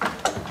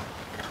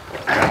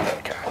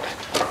 Oh, God.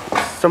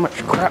 So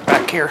much crap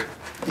back here.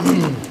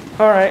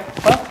 All right,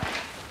 well.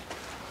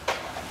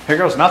 Here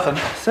goes nothing.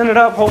 Send it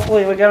up.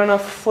 Hopefully we got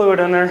enough fluid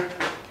in there.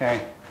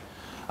 Okay.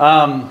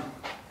 We're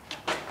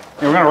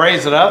gonna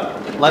raise it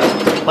up. Let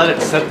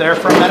it sit there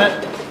for a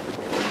minute.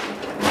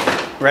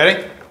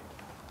 Ready?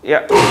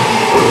 Yeah.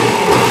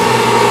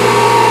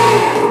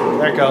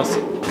 There it goes.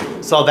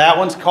 So that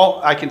one's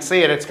cold. I can see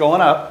it. It's going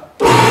up.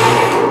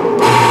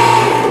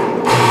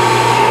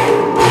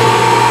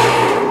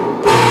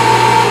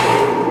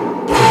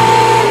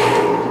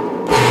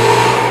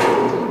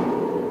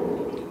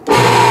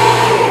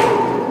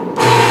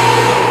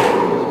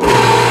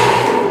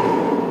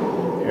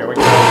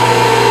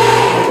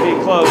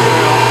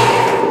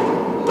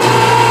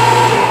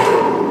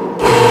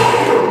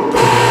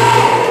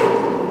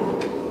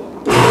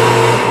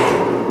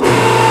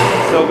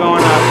 Still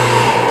going up.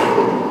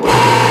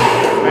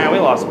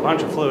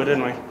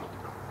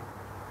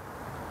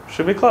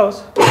 Should be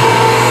close.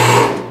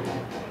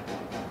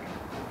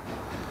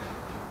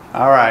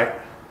 All right.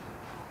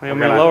 You want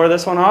me to lower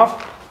this one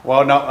off?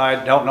 Well, no,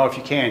 I don't know if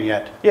you can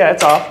yet. Yeah,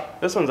 it's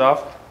off. This one's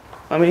off.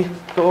 Let me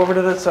go over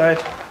to this side.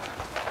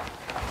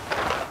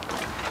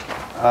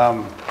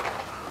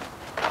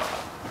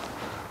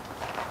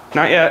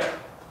 Not yet.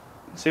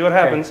 See what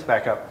happens. Okay,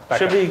 back up. Back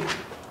Should up. be.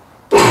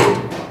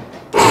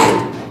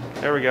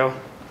 There we go.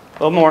 A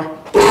little more.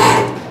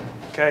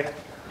 Okay.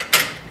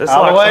 This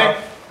Out of the way.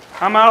 off.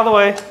 I'm out of the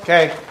way.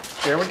 Okay,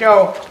 here we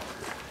go.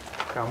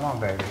 Come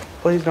on, baby.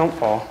 Please don't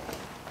fall.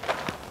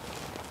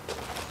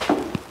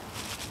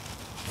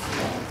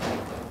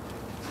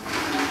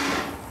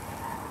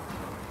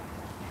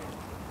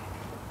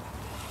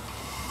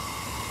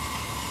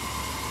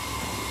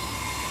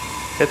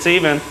 It's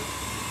even.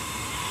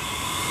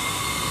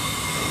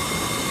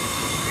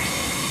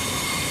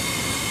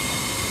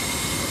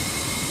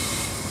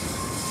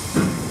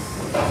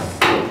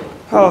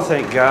 Oh,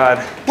 thank God.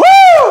 Woo!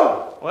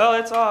 Well,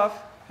 it's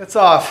off. It's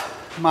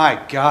off.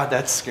 My God,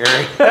 that's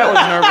scary. That was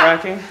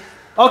nerve-wracking.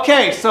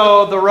 Okay,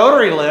 so the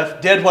rotary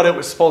lift did what it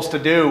was supposed to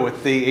do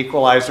with the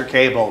equalizer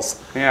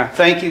cables. Yeah.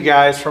 Thank you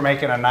guys for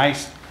making a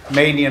nice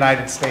made in the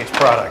United States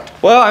product.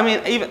 Well, I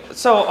mean, even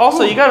so.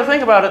 Also, you got to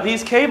think about it.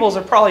 These cables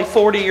are probably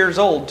 40 years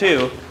old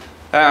too.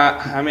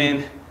 I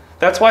mean,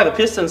 that's why the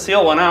piston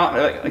seal went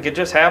out. Like it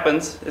just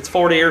happens. It's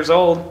 40 years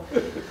old.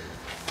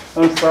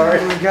 I'm sorry.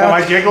 Oh my God. Am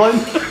I giggling?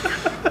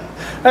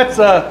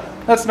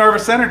 That's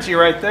nervous energy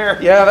right there.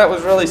 Yeah, that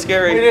was really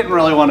scary. We didn't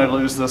really want to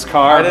lose this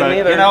car, I didn't but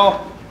either. you know,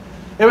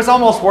 it was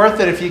almost worth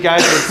it if you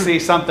guys would see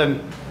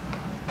something,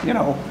 you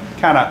know,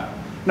 kind of.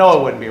 No,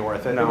 it wouldn't be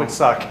worth it. No. It would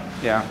suck.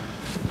 Yeah.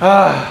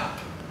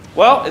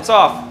 Well, it's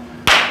off.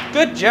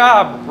 Good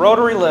job,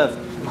 rotary lift.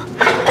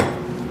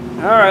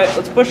 All right,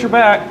 let's push her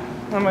back.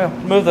 I'm gonna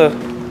move the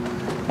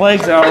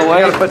legs out of the We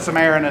way. gotta put some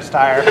air in this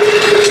tire.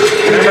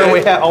 Remember,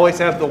 we always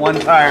have the one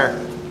tire.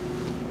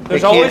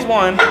 There's It always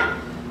can't- one.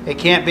 It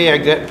can't be a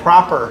good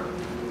proper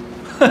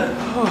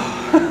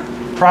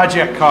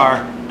project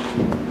car.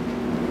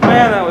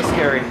 Man, that was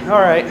scary.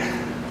 All right.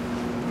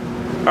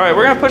 All right,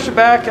 we're gonna push it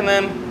back and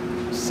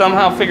then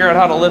somehow figure out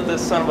how to lift this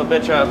son of a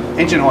bitch up.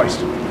 Engine hoist.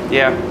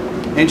 Yeah.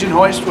 Engine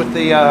hoist with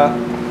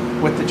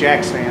the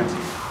jack stands.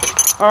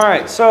 All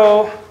right,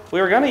 so we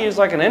were gonna use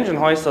like an engine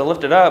hoist to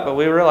lift it up, but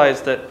we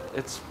realized that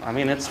it's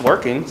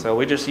working. So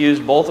we just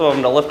used both of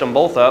them to lift them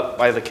both up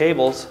by the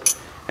cables.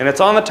 And it's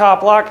on the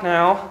top lock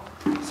now.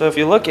 So if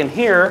you look in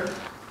here,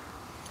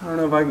 I don't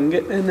know if I can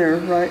get in there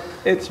right.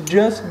 It's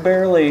just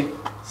barely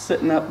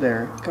sitting up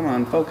there. Come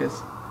on,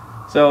 focus.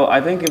 So I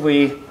think if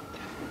we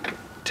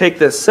take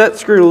this set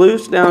screw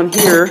loose down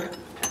here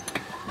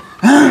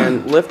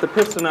and lift the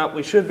piston up,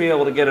 we should be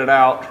able to get it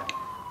out.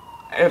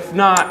 If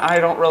not, I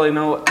don't really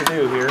know what to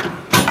do here,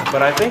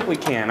 but I think we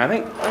can. I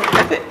think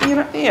you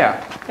know, yeah,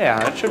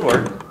 that should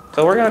work.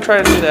 So we're gonna try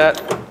to do that.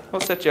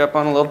 We'll set you up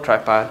on a little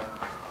tripod.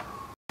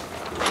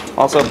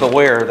 Also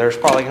beware, there's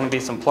probably gonna be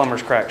some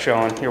plumber's crack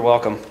showing. You're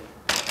welcome.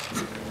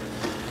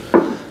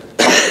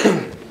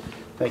 I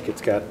think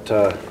it's got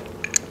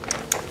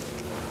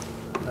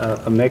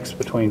a mix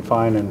between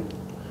fine and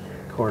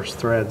coarse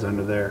threads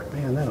under there.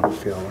 Man, that don't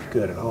feel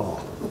good at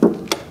all.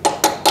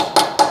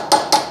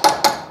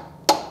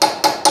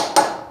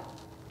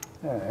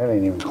 Yeah, that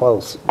ain't even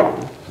close.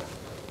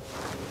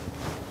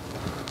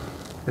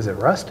 Is it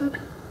rusted?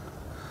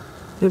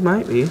 It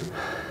might be.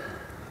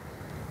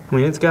 I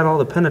mean, it's got all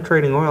the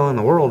penetrating oil in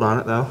the world on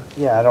it, though.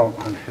 Yeah, I don't.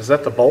 Is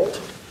that the bolt?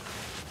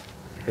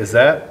 Is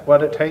that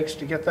what it takes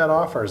to get that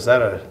off, or is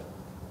that a?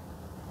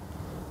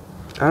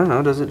 I don't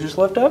know. Does it just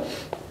lift up?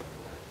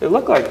 It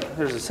looked like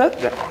there's a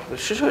set.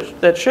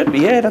 That should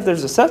be it if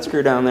there's a set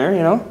screw down there,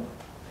 you know.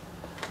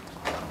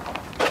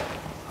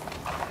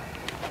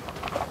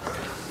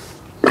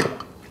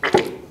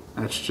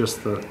 That's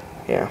just the.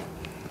 Yeah.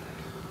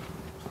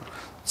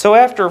 So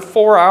after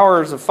 4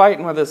 hours of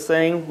fighting with this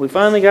thing, we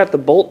finally got the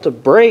bolt to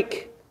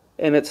break,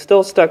 and it's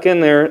still stuck in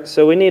there.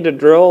 So we need to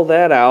drill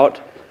that out,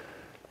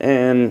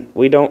 and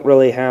we don't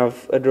really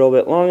have a drill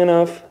bit long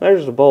enough.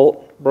 There's the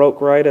bolt,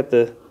 broke right at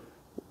the.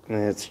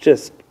 It's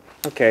just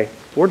okay.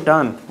 We're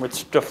done.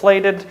 It's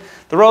deflated.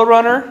 The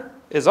Roadrunner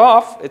is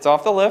off. It's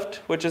off the lift,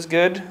 which is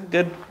good.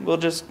 Good. We'll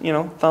just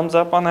thumbs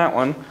up on that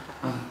one.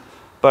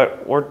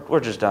 But we're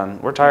just done.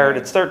 We're tired.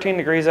 It's 13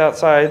 degrees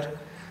outside,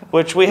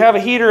 which we have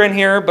a heater in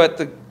here, but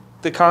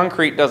the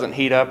concrete doesn't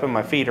heat up and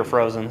my feet are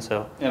frozen.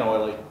 So And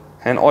oily.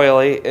 and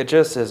oily. It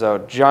just is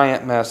a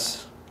giant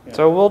mess. Yeah.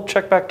 So we'll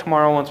check back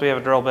tomorrow once we have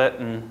a drill bit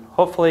and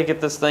hopefully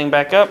get this thing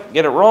back up,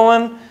 get it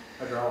rolling.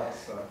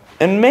 Hydraulics.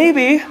 And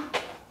maybe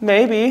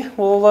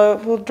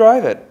we'll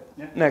drive it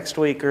next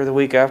week or the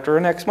week after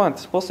or next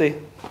month. We'll see.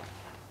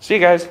 See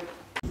you guys.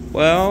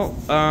 Well,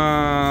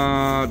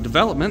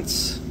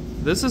 developments.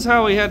 This is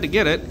how we had to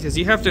get it, because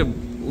you have to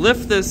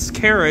lift this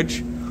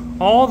carriage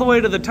all the way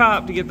to the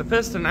top to get the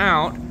piston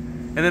out,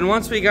 and then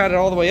once we got it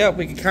all the way up,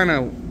 we could kind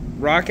of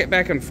rock it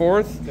back and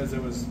forth. Because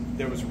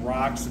there was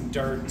rocks and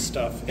dirt and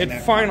stuff. It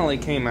finally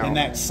came out in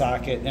that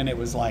socket, and it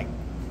was like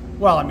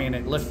Well, I mean,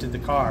 it lifted the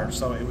car,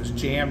 so it was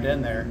jammed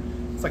in there.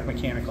 It's like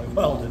mechanically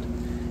welded.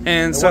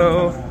 And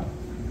so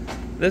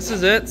this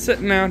is it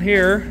sitting out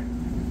here.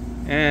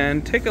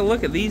 And take a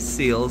look at these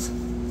seals.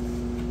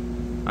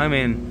 I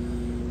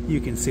mean,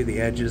 you can see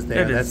the edges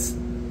there. That's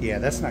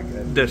not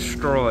good.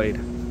 Destroyed.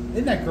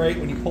 Isn't that great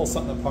when you pull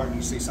something apart and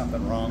you see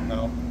something wrong,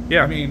 though?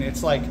 Yeah. I mean,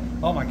 it's like,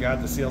 oh my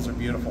God, the seals are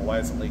beautiful. Why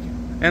is it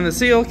leaking? And the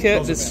seal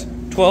kit is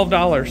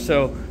 $12.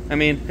 So, I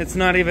mean, it's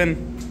not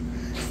even,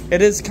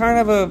 it is kind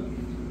of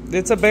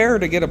it's a bear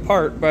to get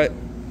apart, but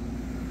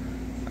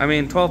I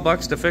mean,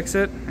 $12 to fix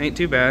it ain't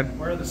too bad.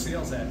 Where are the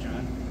seals at,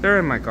 John? They're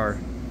in my car.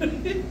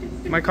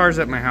 My car's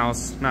at my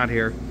house, not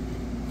here.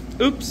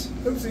 Oops.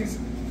 Oopsies.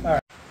 All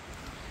right.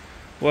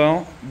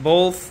 Well,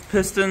 both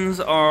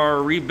pistons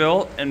are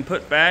rebuilt and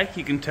put back.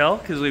 You can tell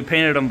because we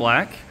painted them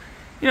black.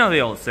 You know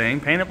the old saying,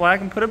 paint it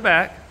black and put it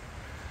back.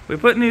 We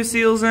put new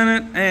seals in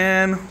it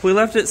and we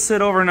left it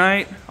sit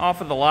overnight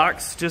off of the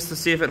locks just to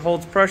see if it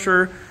holds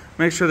pressure,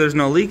 make sure there's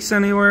no leaks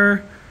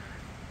anywhere.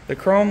 The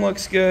chrome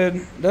looks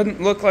good.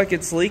 Doesn't look like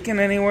it's leaking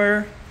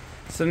anywhere.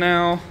 So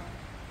now,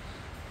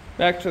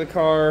 back to the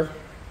car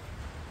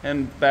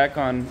and back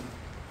on,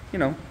 you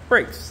know,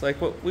 brakes like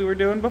what we were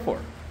doing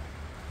before.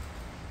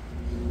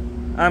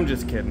 I'm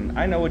just kidding.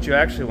 I know what you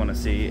actually want to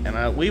see,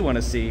 and we want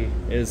to see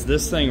is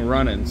this thing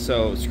running.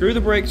 So screw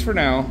the brakes for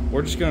now.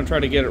 We're just going to try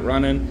to get it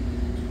running.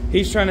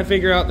 He's trying to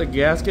figure out the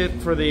gasket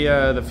for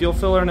the fuel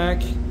filler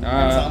neck.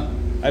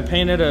 I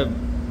painted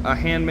a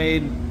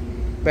handmade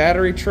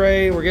battery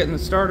tray. We're getting the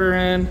starter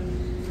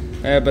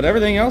in, but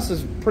everything else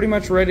is pretty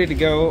much ready to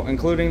go,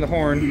 including the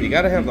horn. You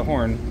got to have the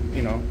horn,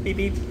 you know, beep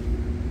beep.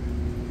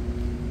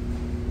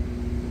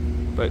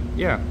 But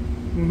yeah,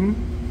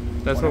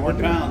 that's what we're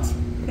doing. Pounds.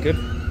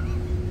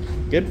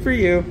 Good for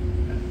you.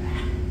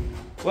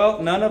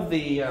 Well, none of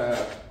the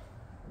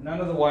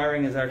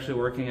wiring is actually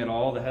working at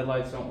all. The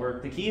headlights don't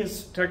work. The key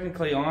is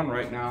technically on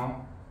right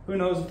now. Who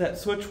knows if that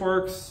switch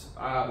works?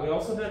 We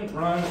also didn't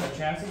run a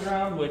chassis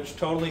ground, which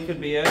totally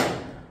could be it.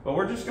 But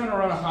we're just going to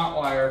run a hot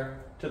wire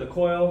to the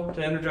coil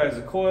to energize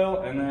the coil,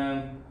 and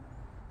then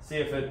see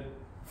if it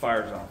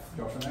fires off.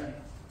 Go from there.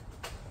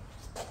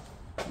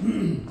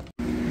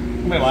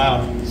 Be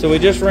loud. So we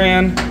just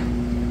ran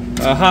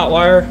a hot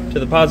wire to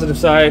the positive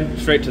side,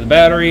 straight to the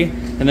battery,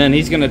 and then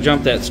he's going to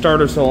jump that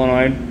starter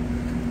solenoid.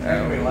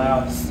 That'll be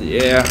loud.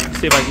 Yeah,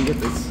 see if I can get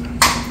this.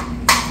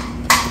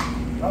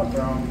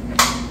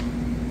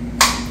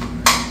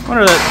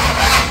 Wonder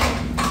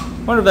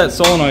if that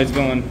solenoid's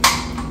going.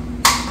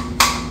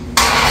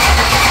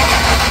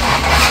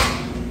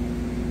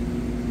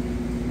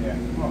 Yeah,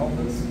 I'm gonna hold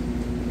this.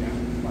 Yeah,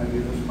 might do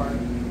this part.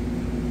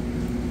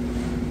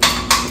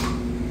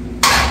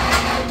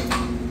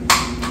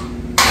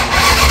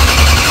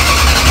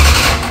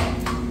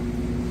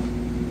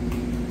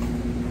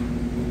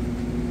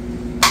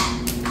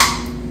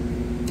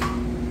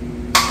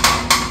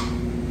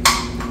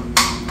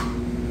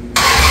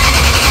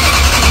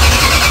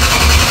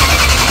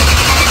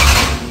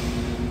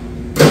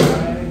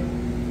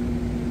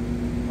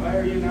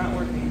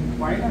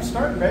 Why ain't I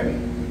starting, baby?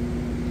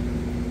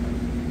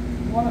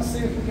 You want to see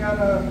if we got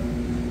a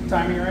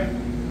timing right?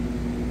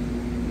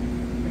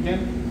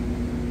 Again?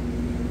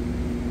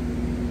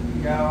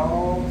 You got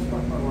all the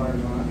spark plug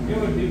wires on. It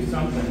would do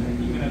something,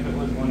 even if it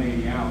was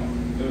 180 out.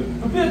 It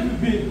would.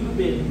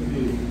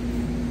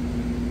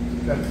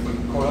 That's the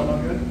coil no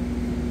good?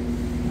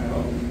 I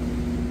hope.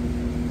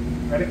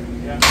 Ready?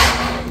 Yeah.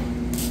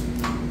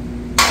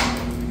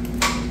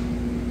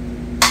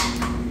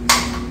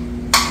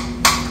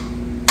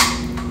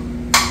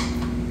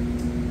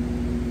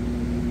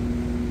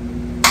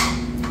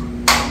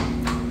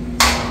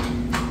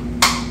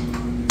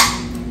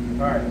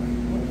 Alright.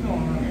 What's going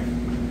on here?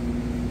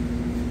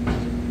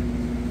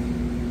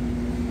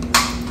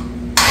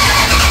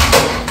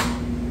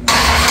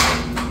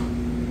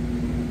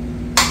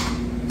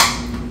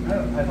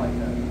 I'd like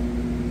that.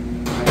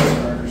 Nice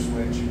starter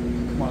switch.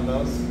 One of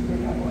those. We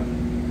got one.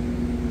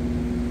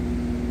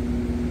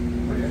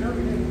 Pretty sure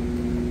we did.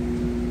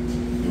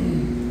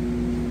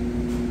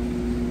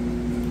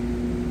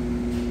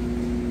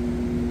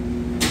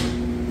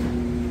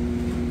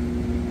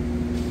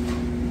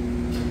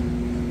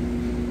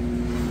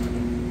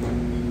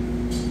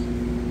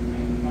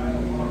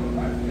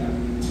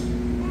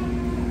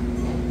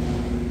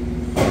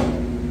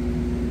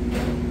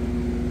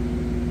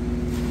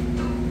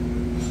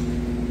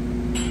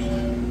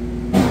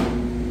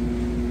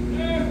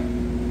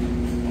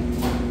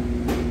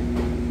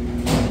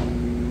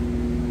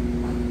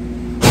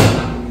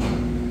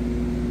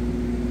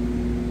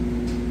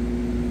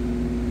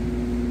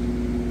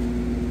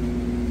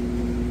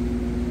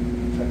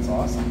 That's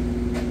awesome.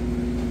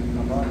 I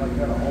thought I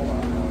got a whole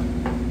lot more.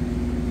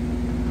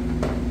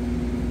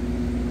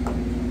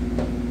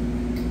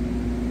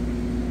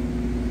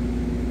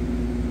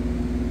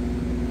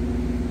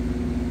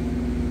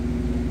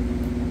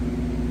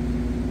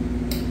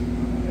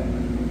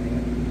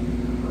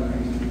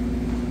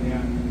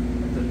 Yeah.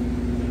 It's a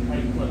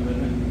tight clip,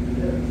 isn't it?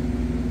 It is.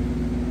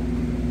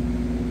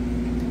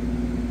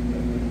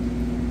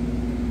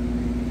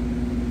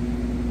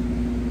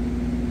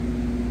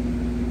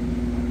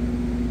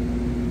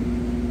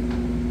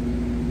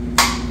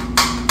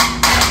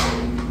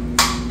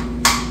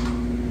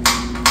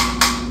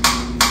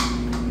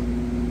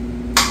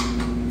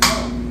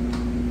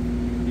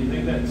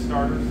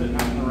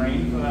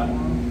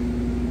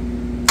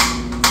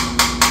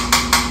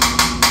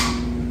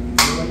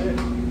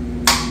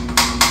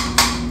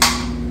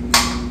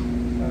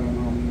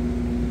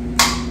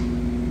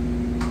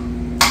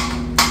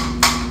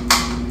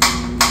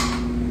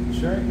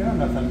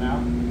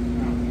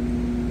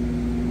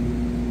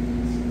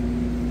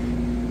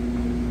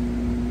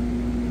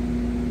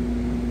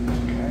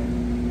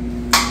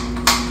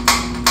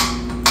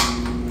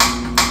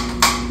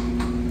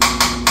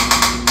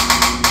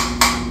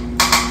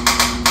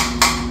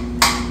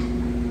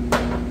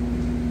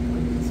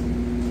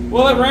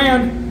 Well, it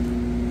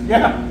ran.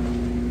 Yeah.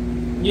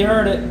 You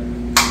heard it. I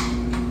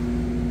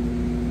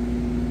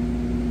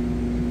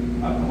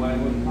don't know why it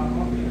wouldn't pop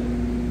off either.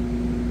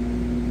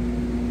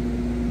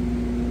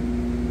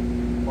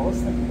 Well,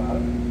 let's think about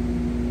it.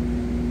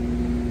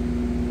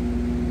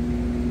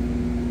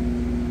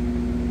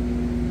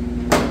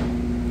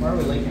 Where are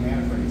we leaking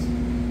antifreeze?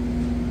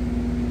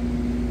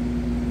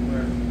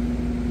 Where?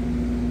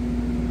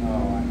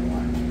 Oh, I know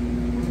why.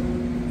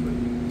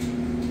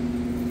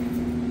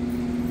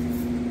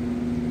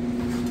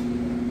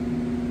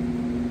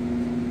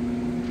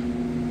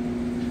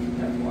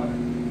 That's water.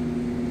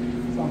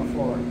 It's on the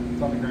floor.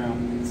 It's on the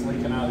ground. It's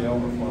leaking out of the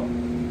overflow.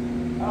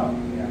 Oh,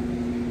 yeah.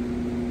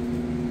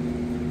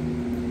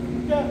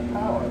 You got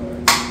power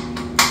there.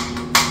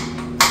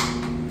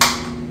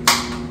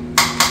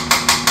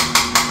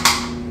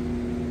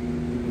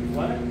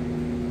 What?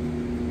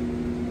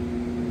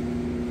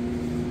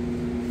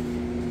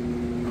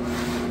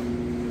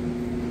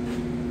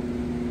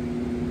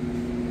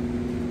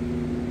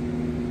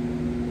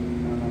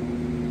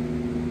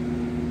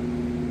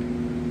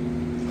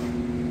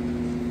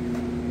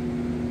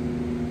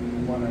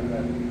 I'm wondering if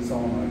that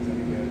solenoid's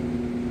any good.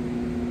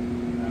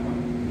 That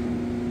one.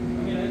 I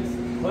mean, it's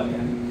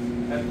clicking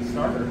at the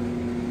starter. I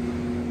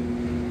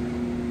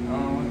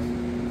don't know what's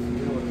the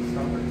deal with the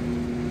starter.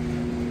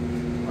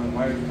 Are the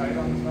wires tight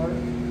on the starter?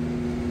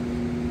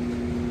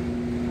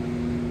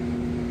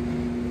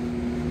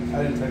 I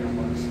didn't take them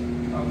once.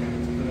 Okay,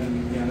 so then,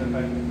 yeah, they're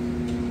tight.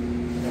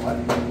 You know what?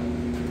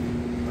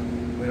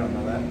 We don't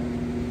know that.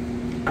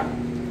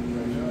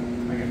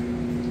 Okay.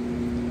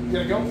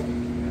 Gotta go?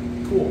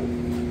 Cool.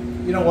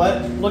 You know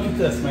what? Look at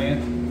this, man.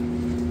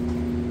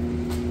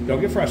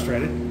 Don't get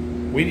frustrated.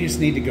 We just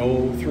need to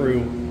go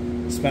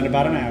through, spend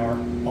about an hour,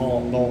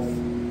 both,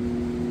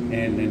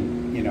 and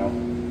then, you know,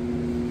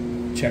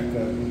 check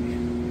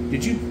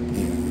did you,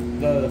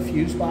 the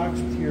fuse box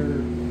with your,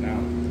 no.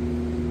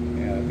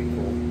 Yeah, that'd be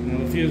cool. No,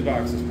 the fuse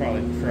box is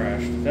probably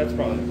crashed. That's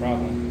probably the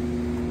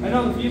problem. I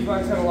know the fuse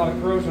box had a lot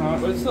of corrosion on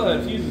it, but it still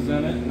had fuses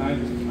in it, and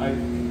I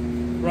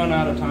run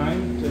out of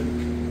time to.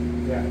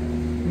 Yeah.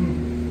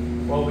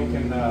 Well, we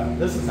can,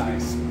 this is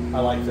nice. I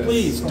like this.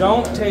 Please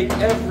don't take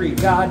every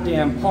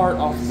goddamn part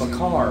off of a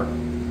car.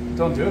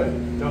 Don't do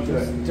it. Don't do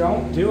it.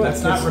 Don't do it.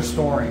 That's not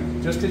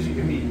restoring. Just because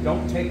you, I mean,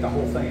 don't take the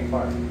whole thing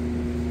apart.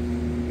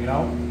 You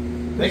know?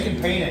 They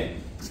can paint it.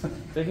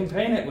 They can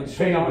paint it with shit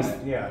Paint on it.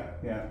 it. Yeah,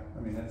 yeah.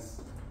 I mean,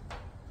 that's.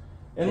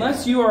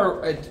 Unless you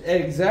are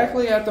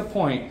exactly at the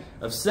point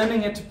of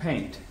sending it to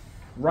paint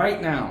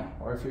right now.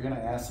 Or if you're going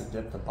to acid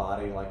dip the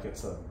body like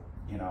it's a,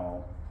 you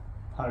know,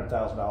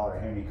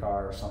 $100,000 Hemi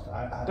car or something.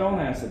 I Don't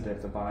acid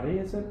dip the body,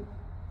 is it?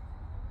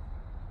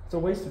 It's a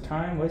waste of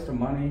time, waste of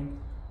money.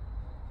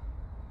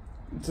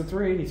 It's a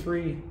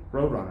 383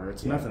 Roadrunner.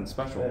 It's nothing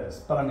special. It is.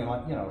 But I mean,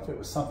 like, you know, if it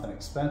was something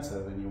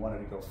expensive and you wanted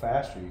to go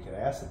faster, you could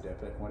acid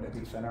dip it. Wouldn't it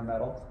be thinner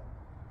metal?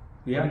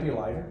 Yeah. Wouldn't it be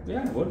lighter?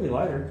 Yeah, it would be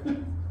lighter.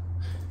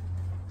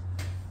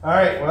 All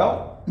right,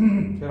 well.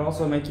 It'd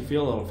also make you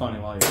feel a little funny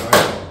while you're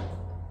driving.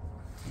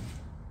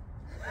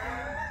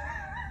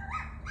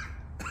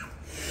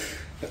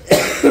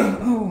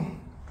 Oh.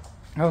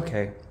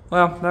 Okay.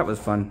 Well, that was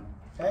fun.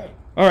 Hey.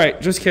 All right,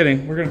 just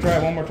kidding. We're gonna try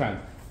it one more time.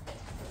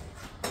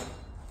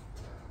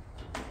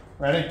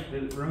 Ready?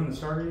 Did it ruin the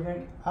starter, you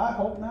think? I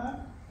hope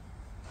not.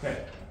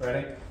 Okay.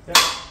 Ready? Yep.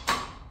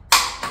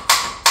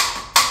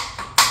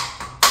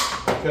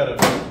 Could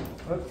have.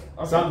 Okay.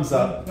 Something's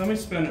up. Let me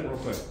spin it real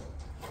quick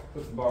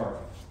with the bar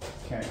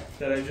Okay.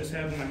 that I just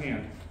have in my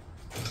hand.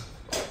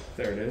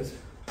 There it is.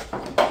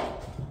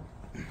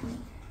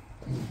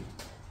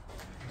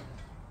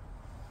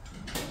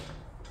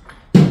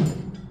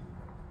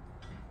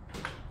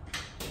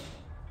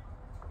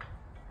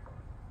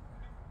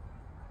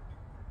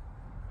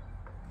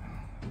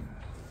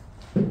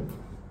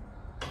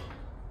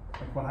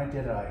 Like when I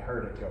did it, I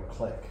heard it go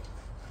click.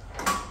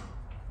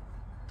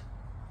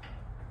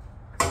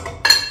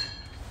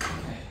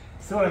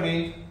 See what I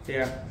mean?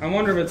 Yeah. I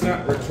wonder if it's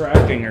not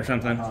retracting or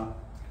something.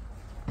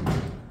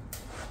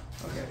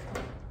 Okay.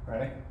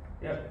 Ready?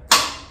 Yep.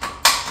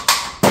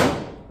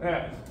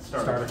 Yeah.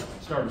 Starter.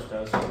 Starter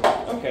does.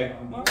 Okay.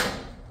 Well,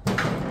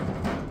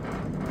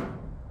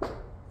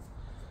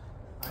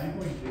 I'm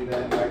going to do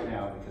that right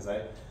now because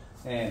I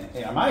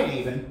might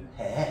even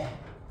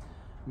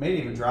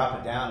drop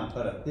it down and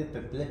put a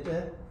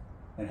blip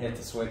and hit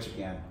the switch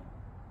again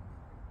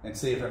and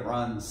see if it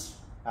runs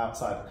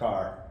outside the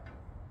car.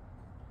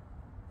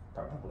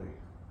 Probably.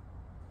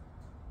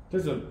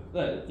 because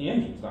the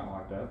engine's not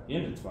locked up. The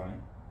engine's fine.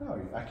 No,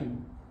 I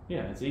can.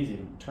 Yeah, it's easy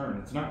to turn.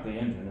 It's not the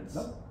engine. It's.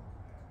 Nope.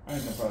 I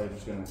think I'm probably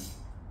just gonna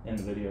end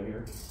the video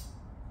here.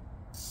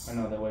 I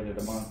know they waited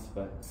a month,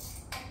 but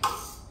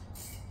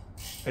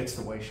It's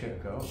the way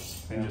shit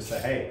goes. And just say,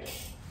 hey.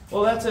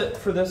 well, that's it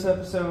for this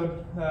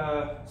episode.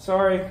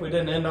 Sorry we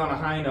didn't end on a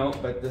high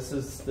note, but this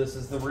is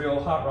the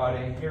real hot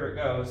rodding. Here it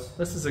goes.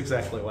 This is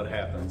exactly what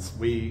happens.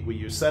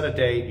 You set a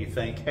date, you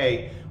think,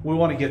 hey, we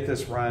want to get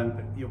this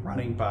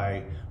running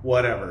by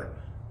whatever.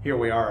 Here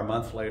we are a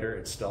month later,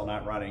 it's still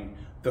not running.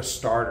 the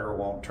starter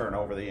won't turn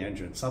over the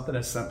engine. Something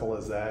as simple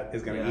as that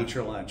is going to eat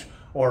your lunch,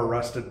 or a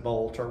rusted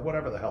bolt, or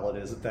whatever the hell it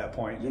is at that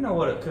point. You know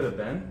what it could have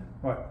been?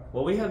 What?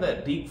 Well, we had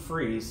that deep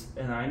freeze,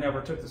 and I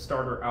never took the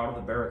starter out of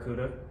the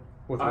Barracuda.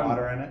 With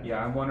water in it?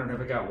 Yeah, I'm wondering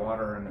if it got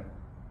water in it.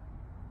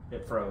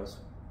 It froze.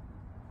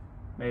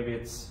 Maybe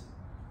it's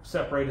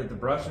separated the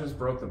brushes,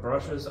 broke the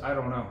brushes. I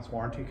don't know. It's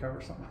warranty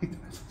cover, something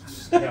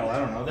like that. Hell, I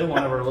don't know. They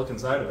won't ever look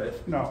inside of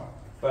it. No.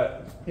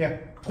 But Yeah.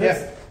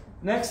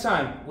 next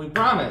time, we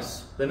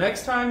promise, the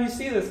next time you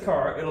see this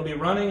car, it'll be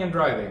running and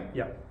driving.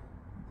 Yeah.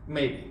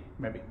 Maybe.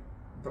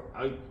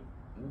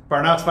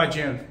 Burnouts by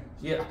June.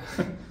 Yeah.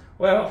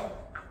 Well,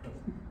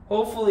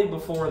 hopefully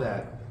before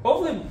that.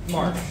 Hopefully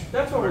March.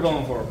 That's what we're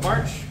going for.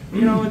 March.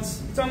 You know,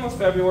 it's almost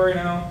February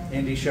now.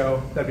 Indie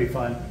show. That'd be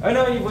fun. I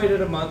know you've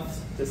waited a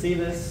month to see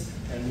this,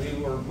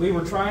 and we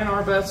were trying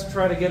our best to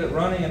try to get it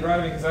running and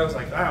driving, because I was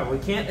like, we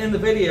can't end the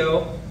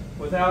video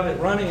without it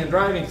running and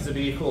driving, because it'd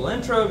be a cool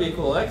intro, it'd be a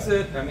cool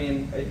exit. I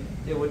mean,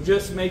 it would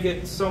just make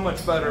it so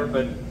much better,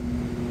 but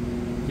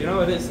you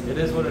know, it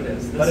is what it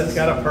is. But it's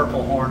got a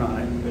purple horn on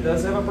it. It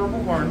does have a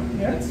purple horn.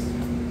 Yeah.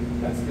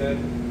 That's good.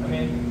 I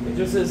mean, it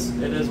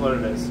is what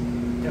it is.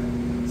 Yep.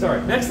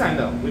 Sorry, next time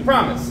though, we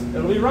promise.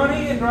 It'll be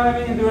running and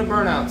driving and doing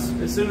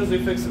burnouts as soon as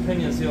we fix the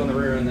pinion seal in the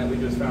rear end that we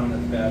just found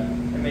that's bad.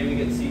 And maybe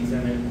get seats in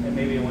it, and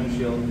maybe a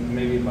windshield, and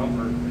maybe a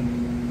bumper.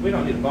 And we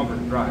don't need a bumper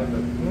to drive, but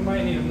we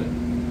might need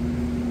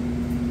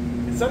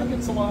a... Is that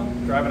against the law?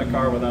 Driving a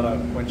car without a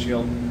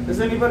windshield? Does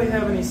anybody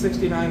have any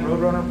 69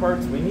 Roadrunner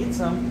parts? We need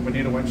some. We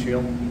need a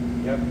windshield.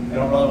 Yep. I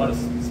don't really want to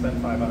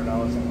spend $500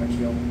 on a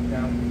windshield.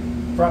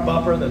 Yeah. Front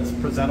bumper that's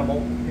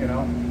presentable, you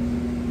know,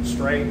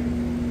 straight,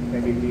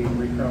 maybe be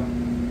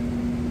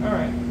re-chrome. All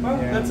right.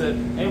 Well, Yeah. that's it.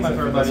 Ain't my That's it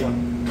for favorite this buddy.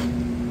 one.